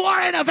 You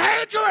are an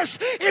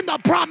evangelist in the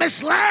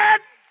promised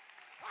land.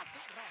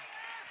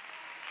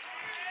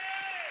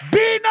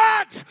 Be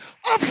not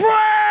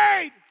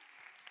afraid.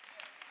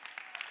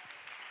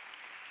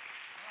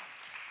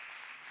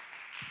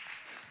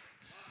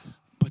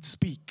 But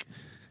speak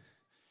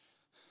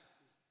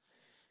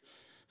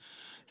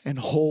and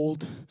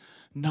hold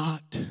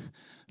not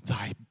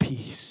thy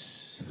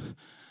peace.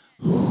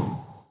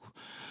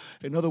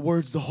 In other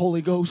words, the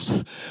Holy Ghost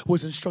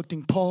was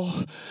instructing Paul,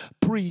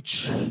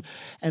 preach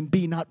and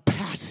be not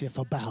passive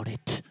about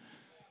it.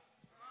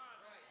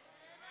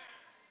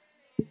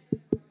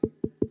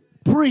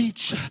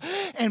 Preach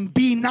and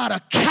be not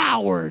a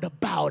coward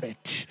about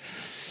it.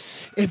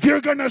 If you're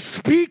going to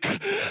speak,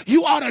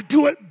 you ought to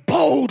do it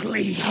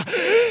boldly.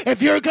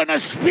 If you're going to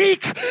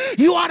speak,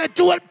 you ought to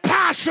do it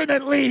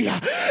passionately.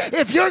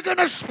 If you're going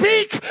to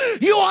speak,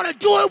 you ought to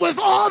do it with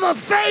all the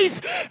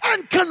faith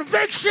and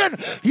conviction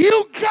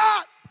you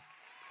got.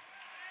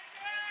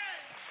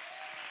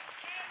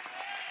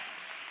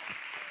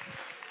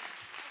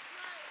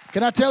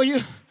 Can I tell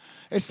you,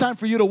 it's time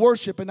for you to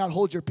worship and not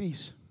hold your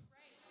peace.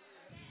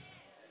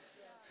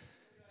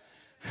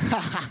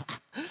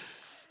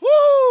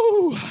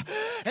 Woo!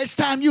 It's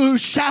time you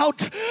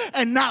shout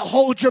and not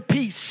hold your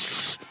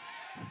peace.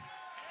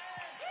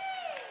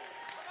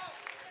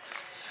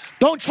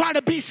 Don't try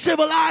to be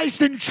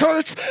civilized in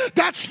church.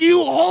 That's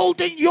you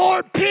holding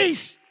your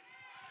peace.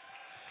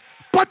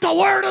 But the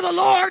word of the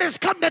Lord has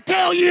come to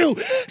tell you,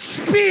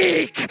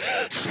 speak,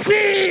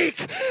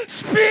 speak,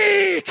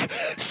 speak,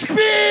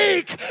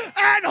 speak,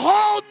 and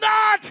hold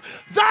not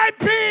thy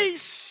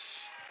peace.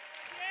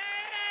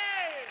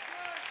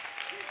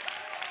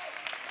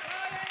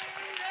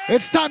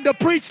 It's time to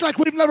preach like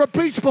we've never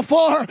preached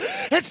before.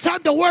 It's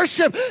time to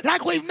worship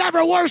like we've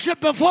never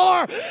worshiped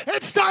before.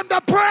 It's time to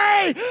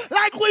pray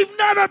like we've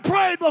never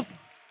prayed before.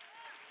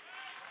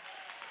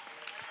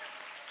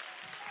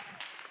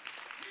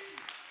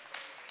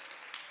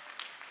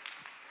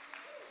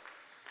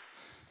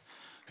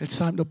 It's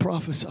time to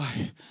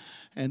prophesy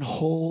and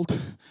hold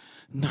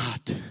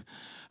not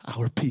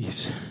our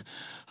peace.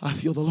 I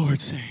feel the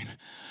Lord saying,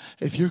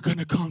 if you're going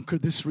to conquer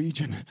this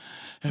region,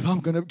 if I'm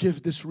going to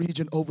give this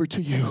region over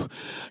to you,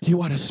 you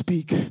ought to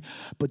speak,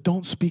 but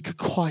don't speak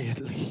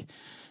quietly.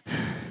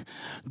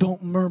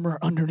 Don't murmur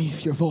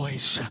underneath your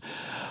voice.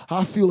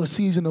 I feel a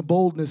season of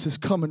boldness is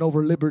coming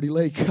over Liberty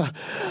Lake.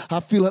 I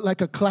feel it like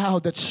a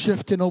cloud that's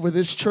shifting over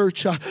this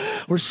church,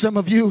 where some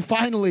of you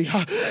finally,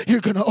 you're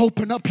going to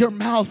open up your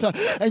mouth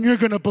and you're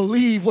going to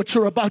believe what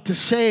you're about to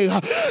say.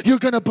 You're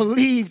going to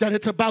believe that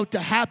it's about to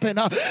happen.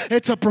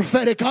 It's a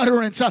prophetic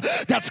utterance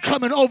that's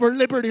coming over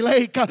Liberty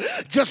Lake.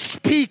 Just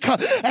speak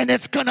and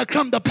it's going to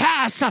come to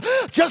pass.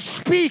 Just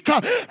speak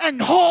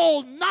and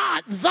hold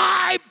not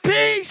thy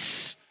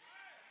peace.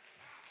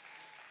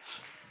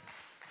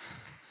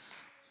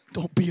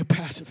 Don't be a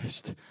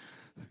pacifist.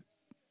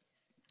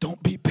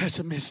 Don't be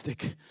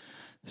pessimistic.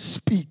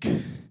 Speak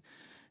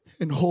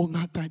and hold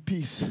not thy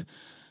peace.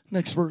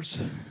 Next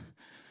verse.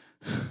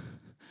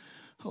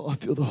 Oh, I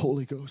feel the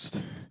Holy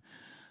Ghost.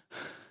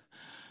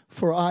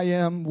 For I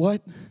am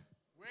what? With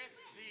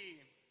thee.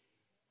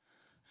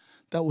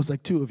 That was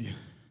like two of you.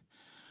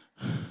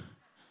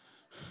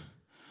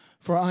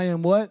 For I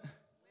am what?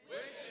 With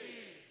thee.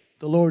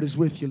 The Lord is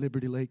with you,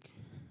 Liberty Lake.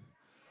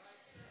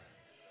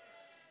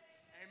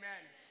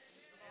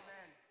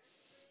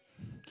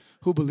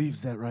 Who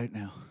believes that right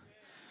now?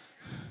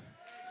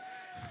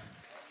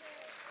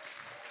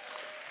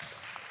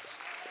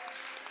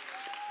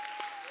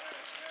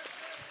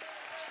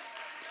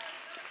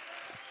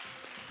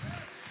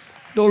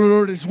 The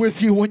Lord is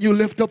with you when you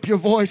lift up your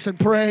voice and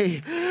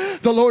pray.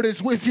 The Lord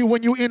is with you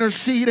when you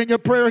intercede in your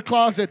prayer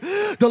closet.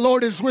 The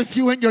Lord is with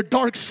you in your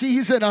dark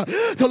season.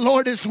 The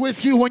Lord is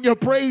with you when you're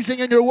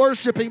praising and you're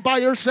worshiping by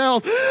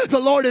yourself. The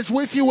Lord is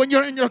with you when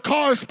you're in your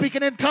car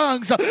speaking in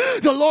tongues.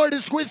 The Lord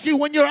is with you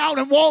when you're out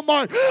in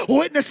Walmart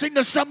witnessing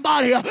to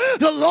somebody.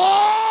 The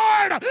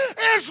Lord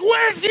is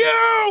with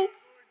you.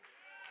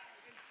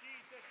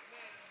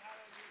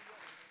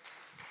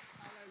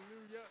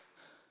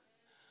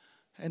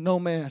 And no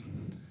man,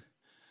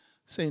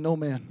 say no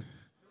man,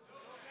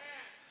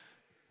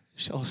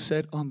 shall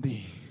set on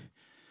thee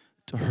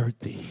to hurt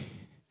thee.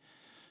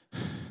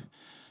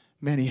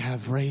 Many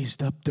have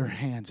raised up their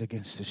hands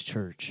against this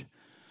church,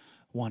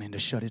 wanting to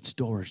shut its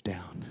doors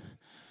down,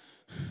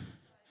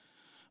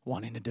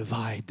 wanting to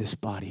divide this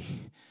body,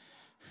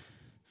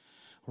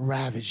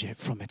 ravage it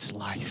from its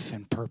life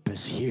and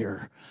purpose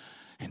here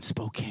in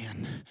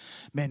Spokane.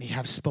 Many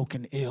have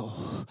spoken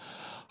ill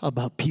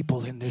about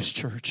people in this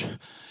church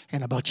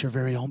and about your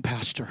very own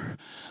pastor.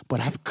 But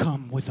I've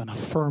come with an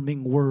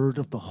affirming word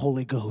of the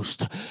Holy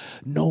Ghost.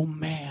 No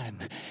man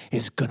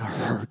is going to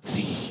hurt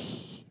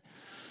thee.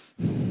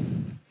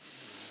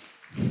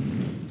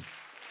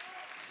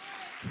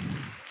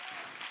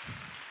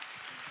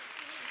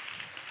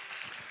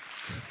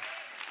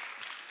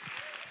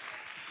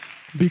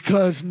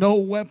 Because no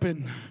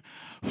weapon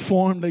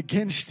formed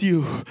against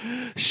you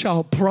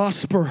shall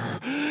prosper,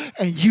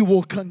 and you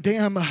will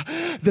condemn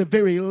the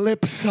very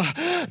lips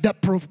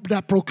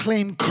that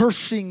proclaim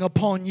cursing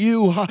upon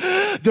you.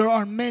 There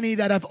are many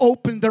that have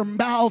opened their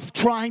mouth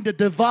trying to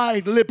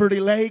divide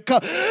Liberty Lake,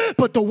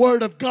 but the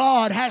Word of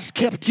God has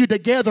kept you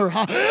together.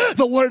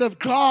 The Word of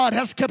God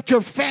has kept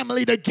your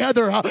family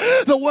together.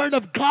 The Word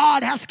of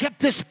God has kept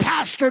this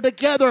pastor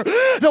together.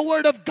 The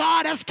Word of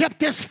God has kept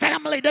this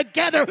family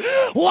together.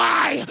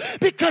 Why?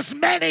 Because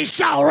many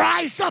shall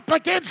rise up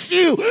against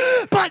you,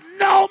 but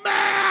no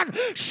man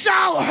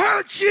shall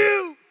hurt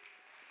you.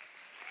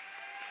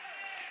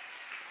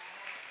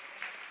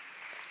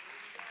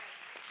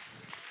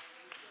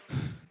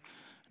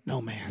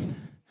 No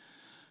man.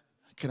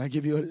 Can I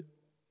give you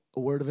a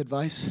word of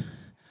advice?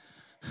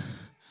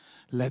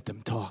 Let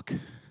them talk.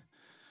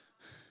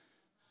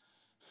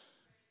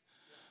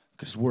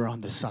 Because we're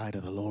on the side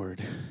of the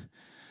Lord.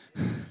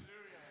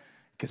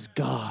 Because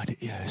God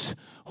is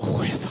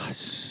with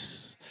us.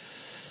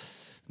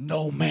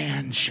 No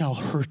man shall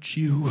hurt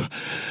you.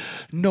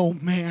 No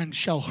man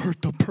shall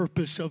hurt the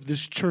purpose of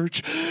this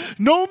church.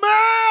 No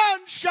man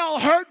shall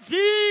hurt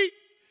thee.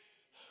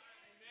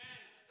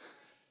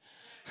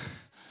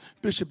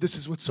 Bishop, this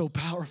is what's so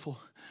powerful.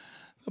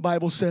 The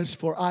Bible says,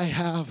 for I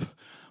have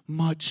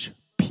much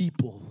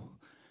people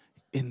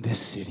in this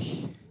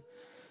city.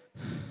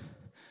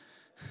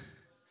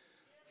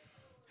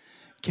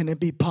 Can it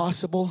be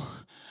possible,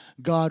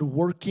 God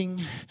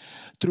working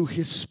through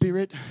His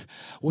Spirit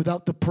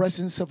without the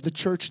presence of the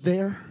church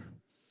there?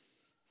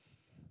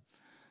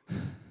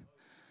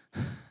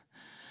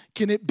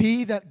 Can it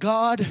be that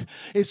God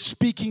is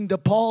speaking to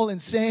Paul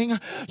and saying,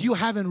 you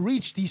haven't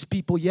reached these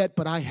people yet,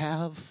 but I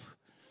have?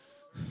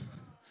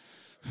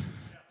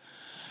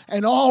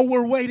 And all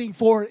we're waiting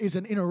for is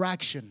an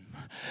interaction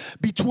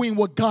between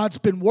what God's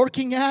been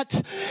working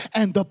at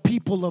and the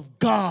people of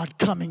God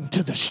coming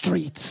to the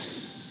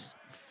streets.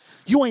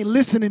 You ain't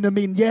listening to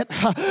me yet.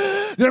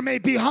 There may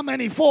be how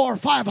many, 400 or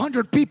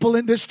 500 people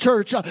in this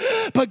church,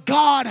 but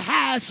God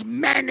has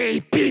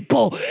many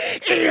people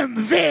in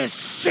this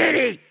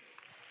city.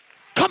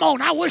 Come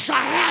on, I wish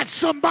I had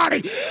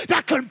somebody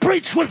that can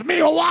preach with me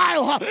a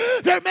while.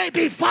 There may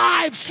be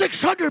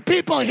 500-600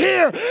 people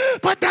here,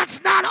 but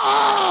that's not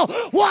all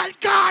what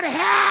God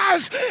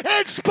has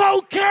in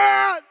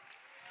Spokane.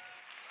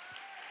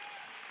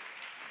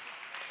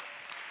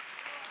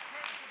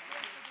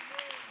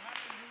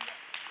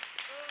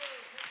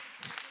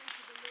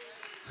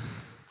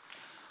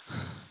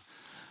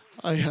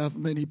 I have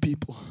many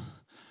people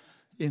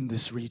in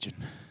this region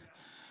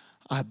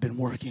I've been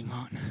working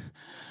on.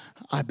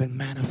 I've been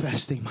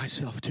manifesting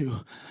myself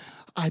to.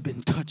 I've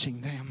been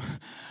touching them.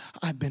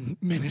 I've been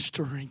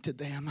ministering to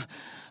them.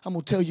 I'm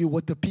going to tell you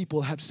what the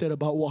people have said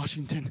about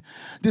Washington.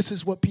 This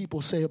is what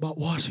people say about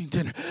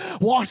Washington.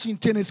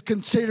 Washington is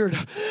considered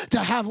to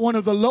have one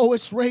of the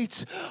lowest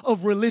rates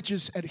of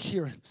religious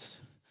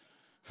adherence.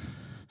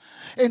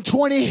 In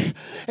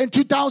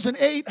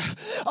 2008,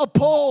 a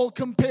poll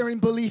comparing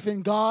belief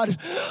in God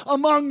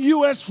among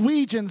U.S.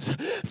 regions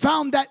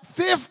found that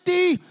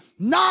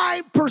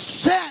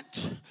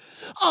 59%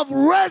 of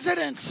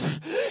residents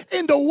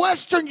in the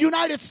western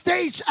United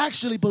States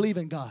actually believe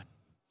in God.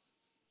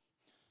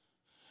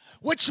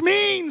 Which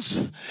means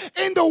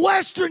in the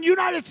western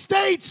United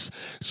States,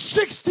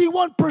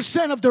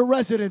 61% of the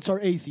residents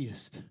are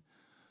atheists.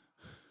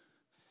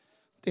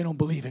 They don't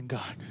believe in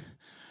God.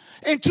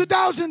 In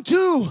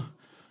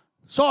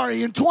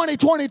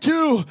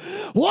 2022,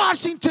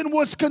 Washington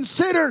was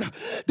considered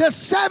the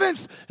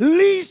 7th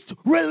least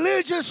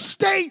religious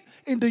state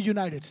in the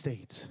United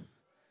States,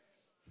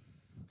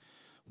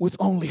 with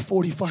only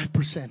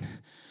 45%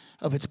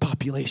 of its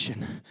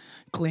population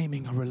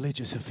claiming a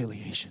religious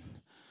affiliation.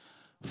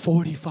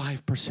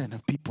 45%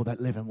 of people that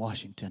live in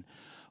Washington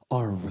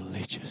are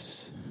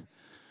religious.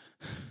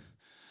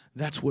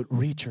 That's what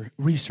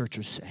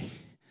researchers say.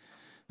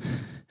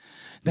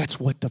 That's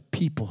what the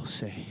people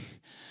say.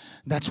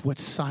 That's what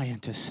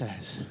scientists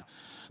says.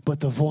 But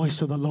the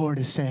voice of the Lord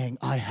is saying,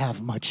 I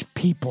have much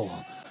people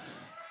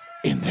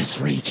in this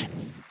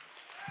region.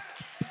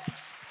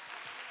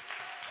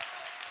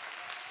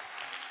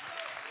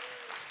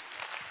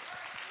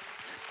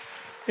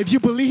 If you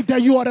believe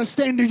that, you ought to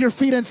stand to your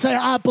feet and say,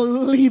 I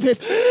believe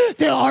it.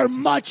 There are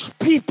much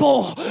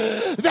people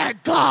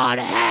that God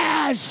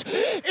has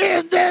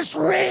in this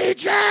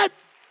region.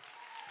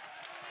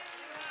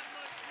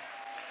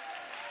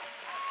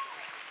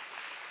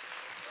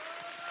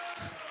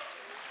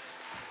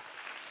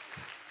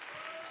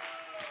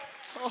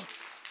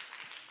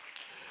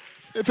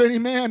 If any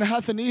man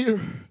hath an ear,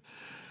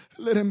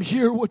 let him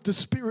hear what the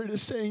Spirit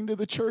is saying to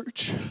the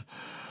church.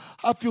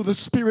 I feel the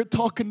Spirit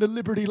talking to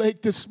Liberty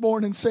Lake this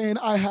morning saying,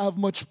 I have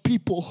much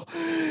people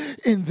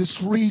in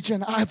this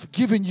region. I've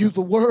given you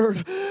the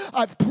word.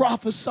 I've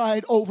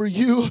prophesied over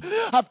you.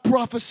 I've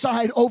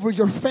prophesied over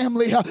your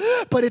family.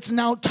 But it's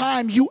now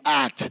time you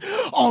act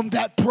on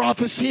that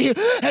prophecy.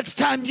 It's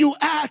time you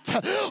act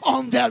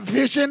on that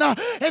vision.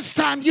 It's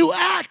time you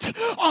act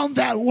on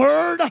that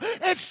word.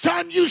 It's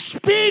time you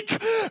speak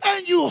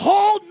and you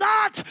hold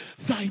not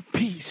thy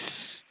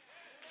peace.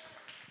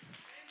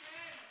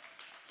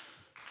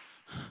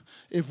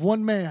 If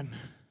one man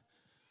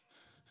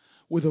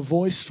with a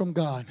voice from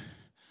God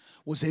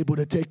was able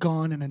to take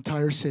on an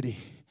entire city,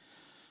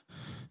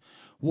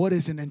 what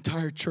is an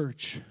entire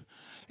church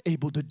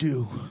able to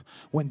do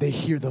when they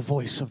hear the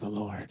voice of the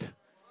Lord?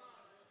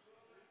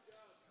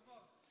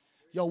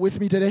 Y'all with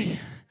me today?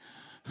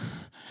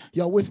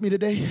 Y'all with me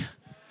today?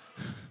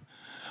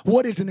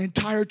 What is an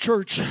entire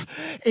church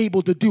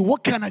able to do?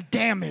 What kind of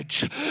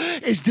damage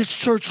is this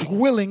church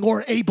willing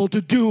or able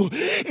to do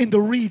in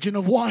the region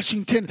of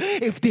Washington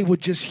if they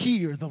would just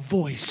hear the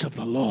voice of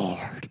the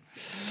Lord?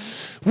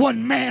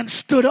 One man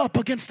stood up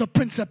against the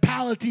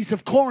principalities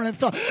of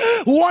Corinth.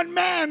 One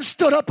man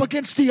stood up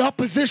against the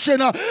opposition,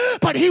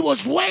 but he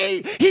was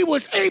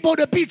able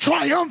to be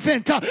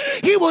triumphant.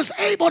 He was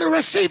able to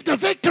receive the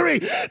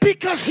victory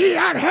because he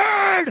had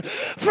heard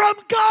from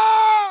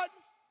God.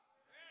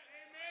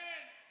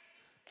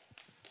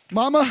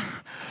 Mama,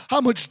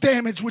 how much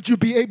damage would you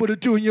be able to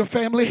do in your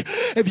family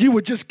if you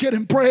would just get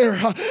in prayer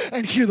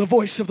and hear the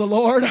voice of the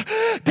Lord?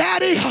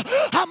 Daddy,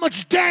 how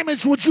much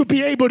damage would you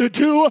be able to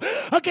do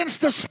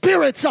against the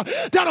spirits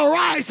that are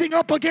rising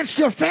up against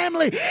your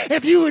family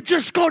if you would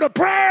just go to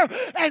prayer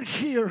and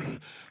hear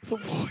the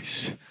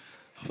voice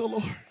of the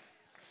Lord?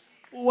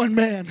 One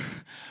man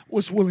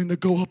was willing to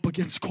go up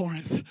against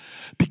Corinth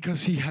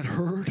because he had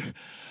heard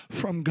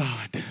from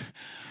God.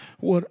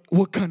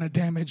 What kind of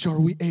damage are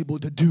we able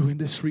to do in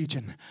this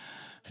region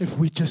if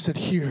we just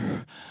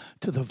adhere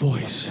to the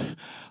voice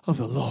of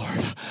the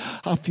Lord?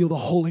 I feel the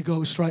Holy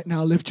Ghost right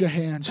now. Lift your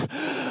hands.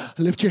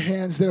 Lift your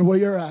hands there where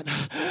you're at.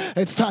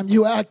 It's time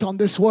you act on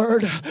this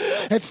word.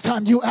 It's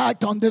time you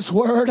act on this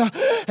word.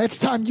 It's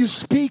time you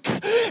speak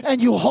and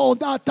you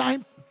hold not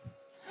thine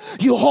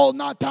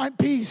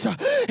peace.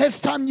 It's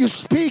time you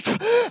speak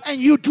and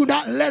you do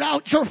not let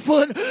out your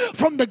foot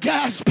from the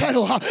gas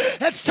pedal.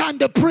 It's time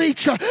to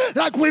preach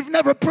like we've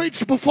never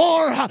preached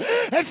before.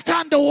 It's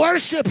time to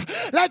worship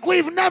like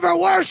we've never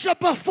worshiped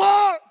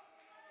before.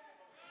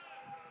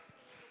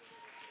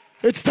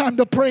 It's time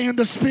to pray in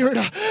the Spirit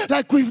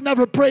like we've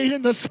never prayed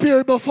in the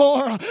Spirit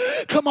before.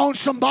 Come on,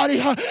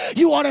 somebody.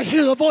 You ought to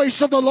hear the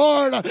voice of the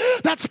Lord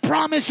that's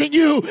promising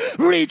you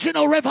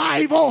regional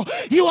revival.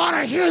 You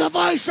ought to hear the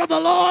voice of the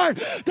Lord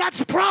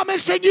that's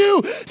promising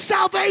you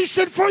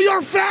salvation for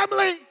your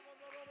family.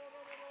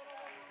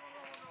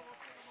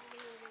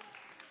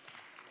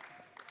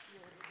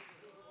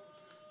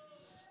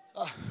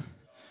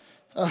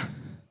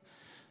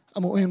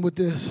 I'm going to end with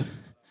this.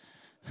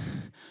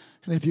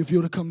 And if you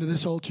feel to come to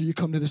this altar, you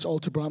come to this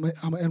altar, but I'm going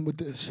to end with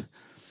this.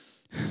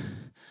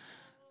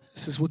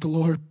 This is what the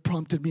Lord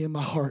prompted me in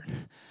my heart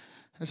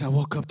as I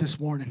woke up this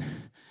morning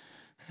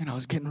and I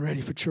was getting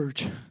ready for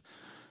church.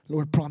 The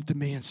Lord prompted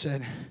me and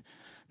said,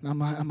 now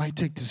I might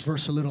take this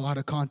verse a little out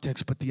of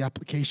context, but the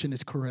application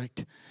is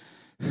correct.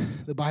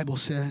 The Bible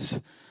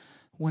says,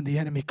 when the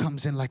enemy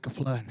comes in like a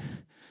flood,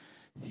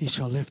 he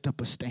shall lift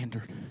up a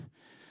standard.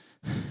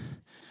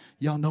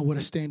 Y'all know what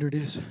a standard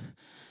is?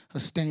 A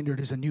standard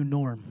is a new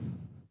norm.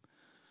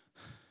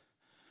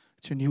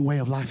 It's a new way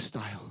of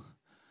lifestyle.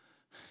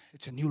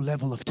 It's a new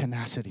level of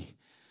tenacity.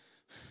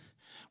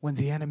 When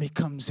the enemy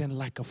comes in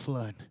like a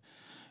flood,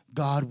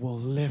 God will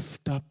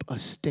lift up a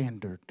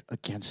standard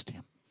against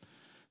him.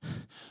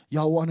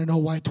 Y'all want to know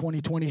why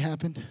 2020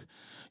 happened?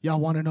 Y'all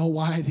want to know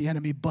why the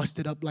enemy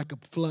busted up like a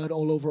flood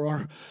all over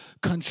our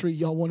country?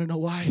 Y'all want to know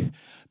why?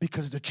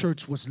 Because the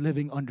church was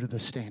living under the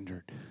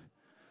standard.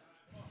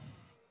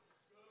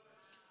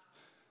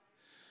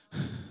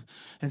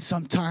 And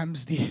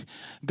sometimes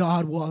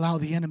God will allow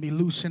the enemy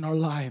loose in our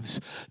lives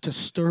to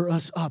stir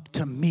us up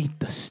to meet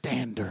the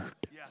standard.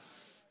 Yes.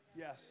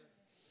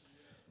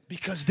 Yes.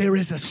 Because there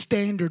is a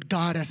standard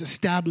God has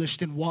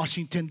established in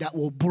Washington that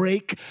will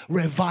break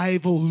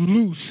revival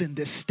loose in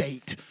this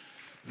state.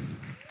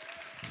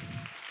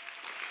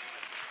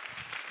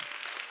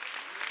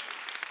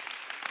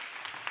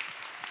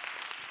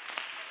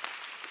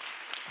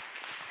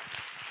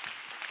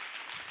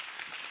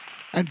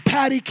 And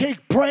patty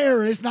cake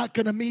prayer is not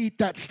going to meet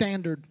that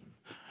standard.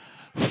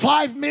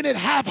 5-minute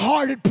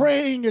half-hearted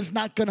praying is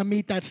not going to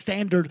meet that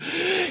standard.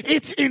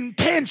 It's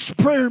intense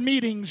prayer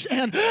meetings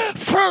and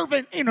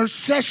fervent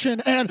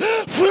intercession and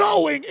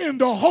flowing in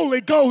the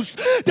Holy Ghost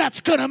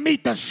that's going to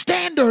meet the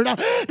standard,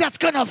 that's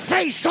going to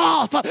face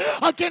off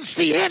against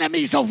the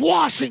enemies of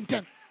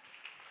Washington.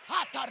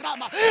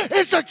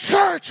 It's a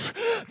church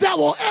that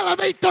will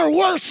elevate their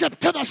worship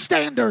to the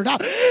standard.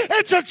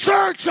 It's a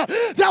church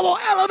that will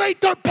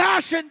elevate their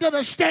passion to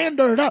the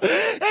standard.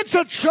 It's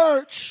a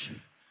church.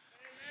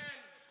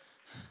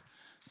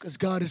 Because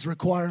God is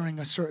requiring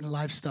a certain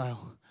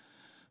lifestyle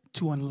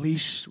to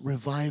unleash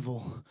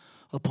revival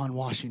upon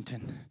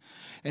Washington.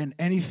 And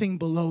anything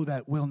below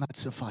that will not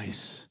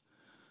suffice.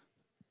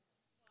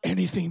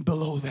 Anything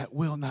below that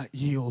will not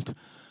yield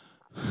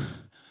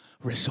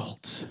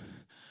results.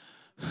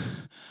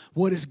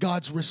 What is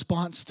God's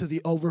response to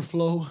the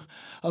overflow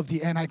of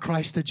the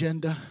Antichrist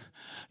agenda,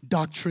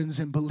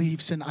 doctrines and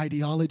beliefs and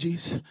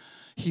ideologies?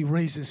 He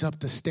raises up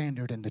the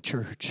standard in the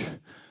church.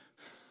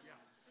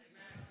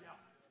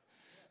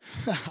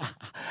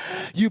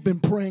 You've been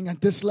praying at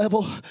this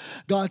level.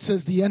 God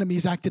says the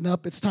enemy's acting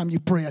up. It's time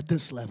you pray at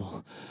this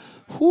level.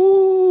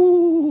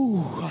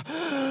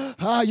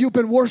 You've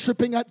been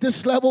worshiping at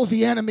this level.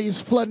 The enemy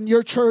is flooding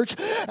your church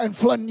and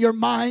flooding your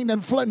mind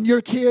and flooding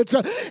your kids.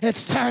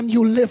 It's time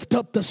you lift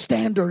up the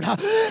standard.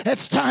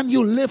 It's time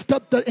you lift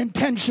up the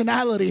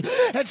intentionality.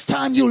 It's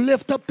time you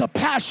lift up the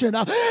passion.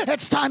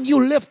 It's time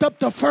you lift up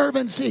the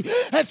fervency.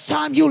 It's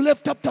time you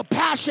lift up the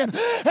passion.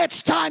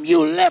 It's time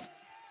you lift.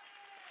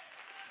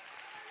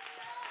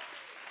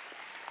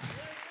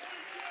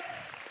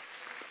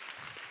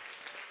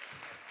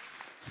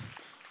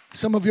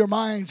 Some of your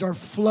minds are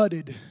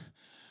flooded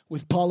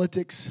with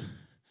politics,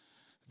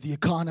 the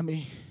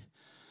economy,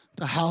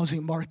 the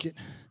housing market,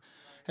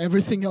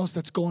 everything else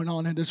that's going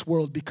on in this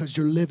world because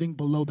you're living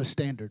below the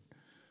standard.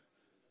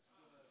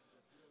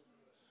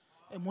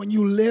 And when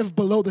you live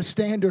below the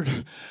standard,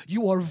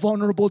 you are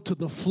vulnerable to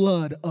the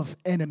flood of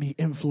enemy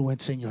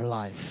influence in your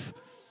life.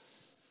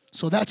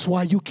 So that's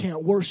why you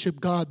can't worship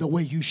God the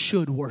way you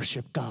should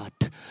worship God.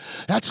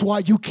 That's why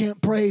you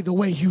can't pray the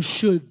way you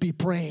should be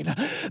praying,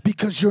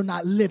 because you're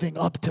not living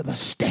up to the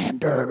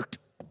standard.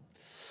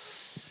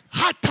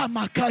 But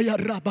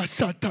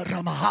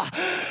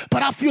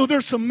I feel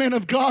there's some men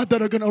of God that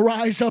are going to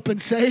rise up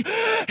and say,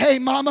 hey,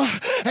 mama,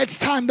 it's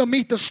time to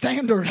meet the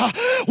standard.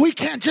 We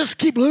can't just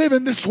keep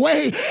living this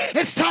way.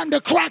 It's time to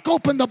crack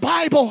open the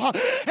Bible.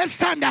 It's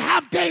time to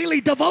have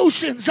daily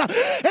devotions.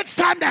 It's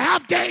time to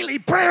have daily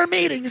prayer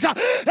meetings.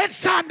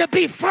 It's time to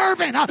be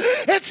fervent.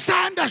 It's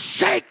time to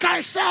shake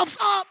ourselves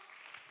up.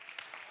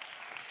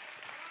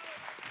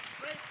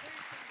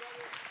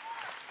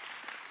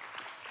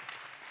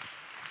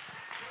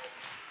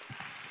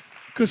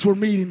 Because we're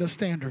meeting the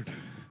standard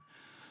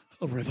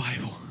of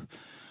revival.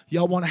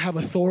 Y'all want to have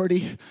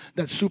authority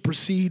that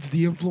supersedes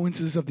the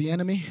influences of the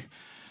enemy?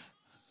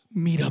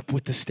 Meet up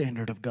with the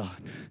standard of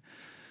God.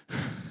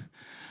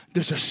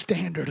 There's a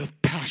standard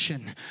of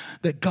passion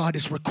that God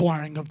is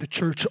requiring of the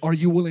church. Are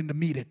you willing to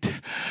meet it?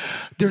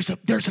 There's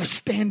a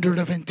standard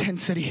of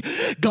intensity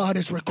God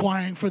is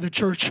requiring for the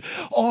church.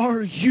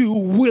 Are you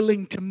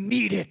willing to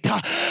meet it?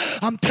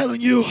 I'm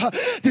telling you,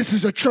 this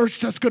is a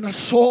church that's going to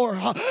soar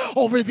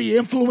over the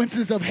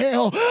influences of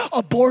hell,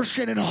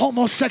 abortion, and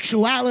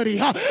homosexuality.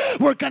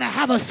 We're going to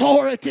have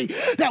authority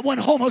that when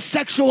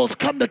homosexuals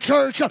come to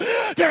church,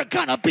 they're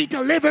going to be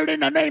delivered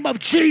in the name of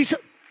Jesus.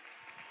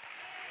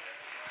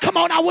 Come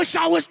on, I wish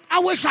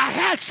I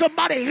had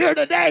somebody here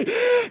today.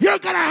 You're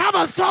going to have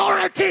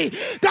authority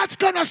that's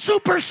going to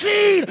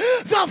supersede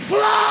the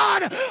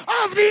flood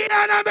of the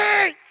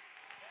enemy.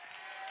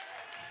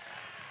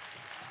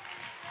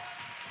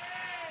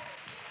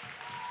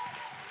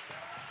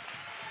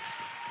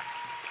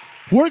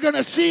 We're going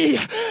to see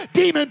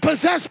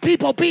demon-possessed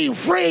people being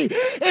free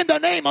in the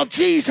name of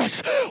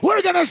Jesus.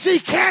 We're going to see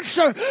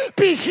cancer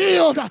be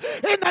healed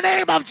in the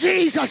name of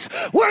Jesus.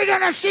 We're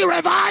going to see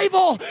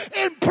revival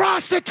in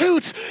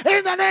prostitutes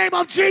in the name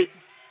of Jesus.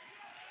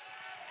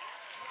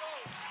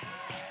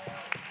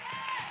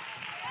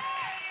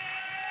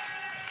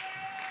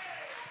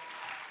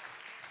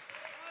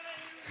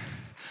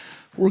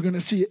 We're going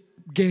to see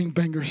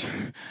gangbangers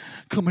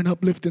coming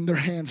up, lifting their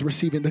hands,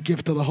 receiving the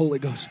gift of the Holy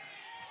Ghost.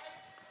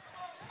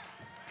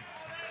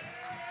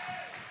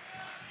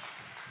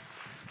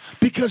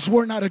 Because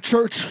we're not a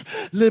church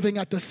living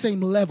at the same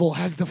level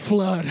as the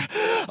flood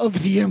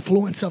of the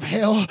influence of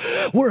hell.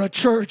 We're a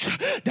church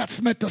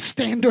that's met the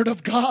standard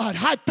of God.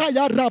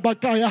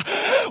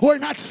 We're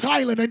not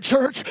silent in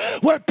church.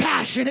 We're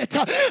passionate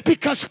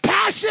because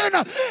passion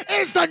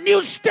is the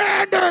new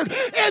standard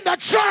in the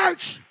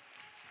church.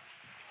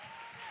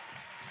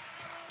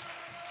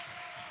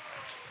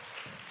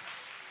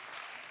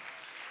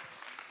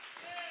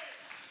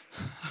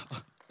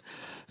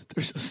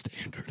 There's a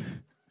standard.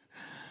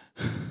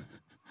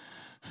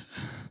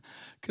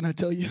 Can I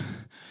tell you,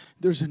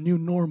 there's a new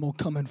normal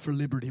coming for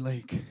Liberty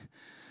Lake.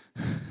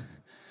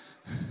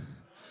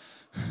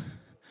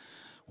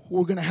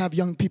 We're going to have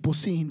young people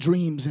seeing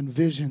dreams and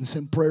visions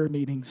and prayer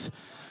meetings.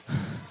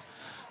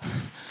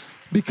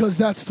 Because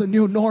that's the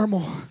new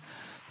normal.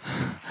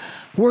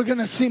 We're going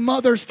to see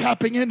mothers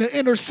tapping into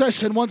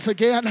intercession once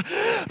again,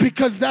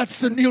 because that's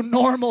the new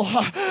normal.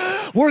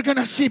 We're going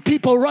to see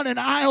people running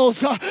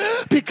aisles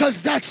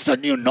because that's the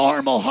new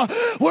normal.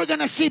 We're going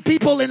to see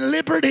people in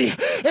liberty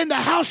in the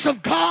house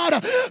of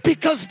God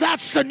because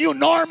that's the new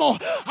normal.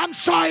 I'm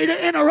sorry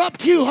to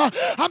interrupt you.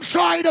 I'm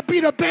sorry to be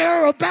the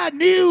bearer of bad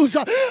news,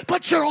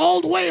 but your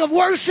old way of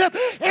worship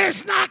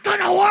is not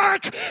going to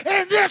work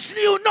in this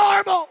new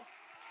normal.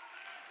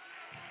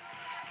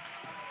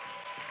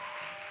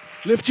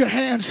 Lift your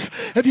hands.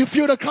 If you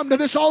feel to come to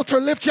this altar,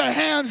 lift your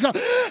hands.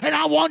 And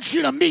I want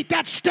you to meet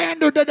that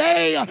standard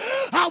today.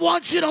 I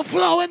want you to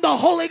flow in the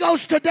Holy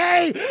Ghost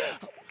today.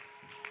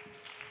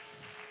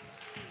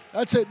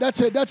 That's it, that's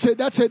it, that's it,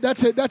 that's it,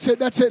 that's it, that's it,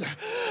 that's it.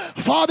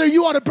 Father,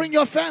 you ought to bring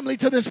your family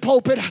to this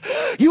pulpit.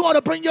 You ought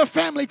to bring your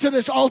family to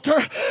this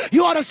altar.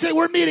 You ought to say,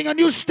 we're meeting a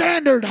new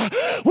standard.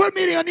 We're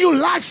meeting a new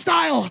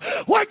lifestyle.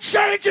 We're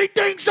changing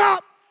things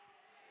up.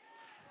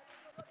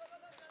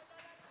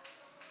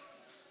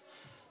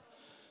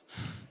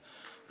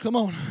 Come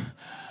on.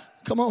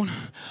 Come on.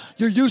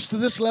 You're used to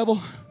this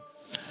level.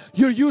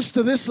 You're used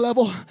to this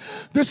level.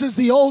 This is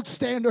the old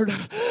standard.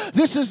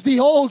 This is the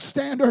old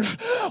standard.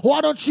 Why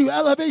don't you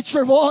elevate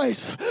your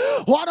voice?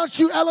 Why don't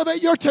you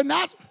elevate your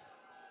tenacity?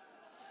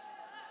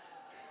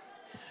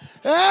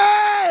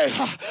 Hey,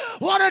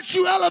 why don't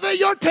you elevate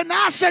your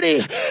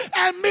tenacity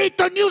and meet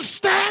the new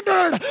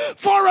standard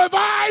for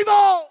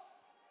revival?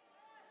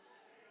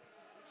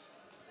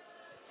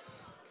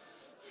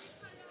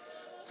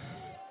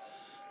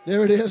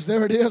 There it is,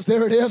 there it is,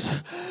 there it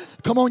is.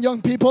 Come on,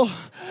 young people.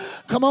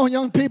 Come on,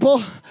 young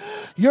people.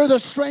 You're the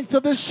strength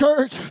of this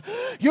church.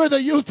 You're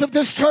the youth of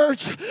this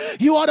church.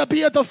 You ought to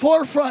be at the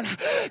forefront.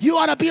 You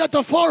ought to be at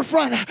the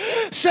forefront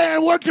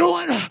saying,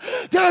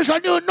 there's a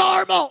new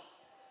normal.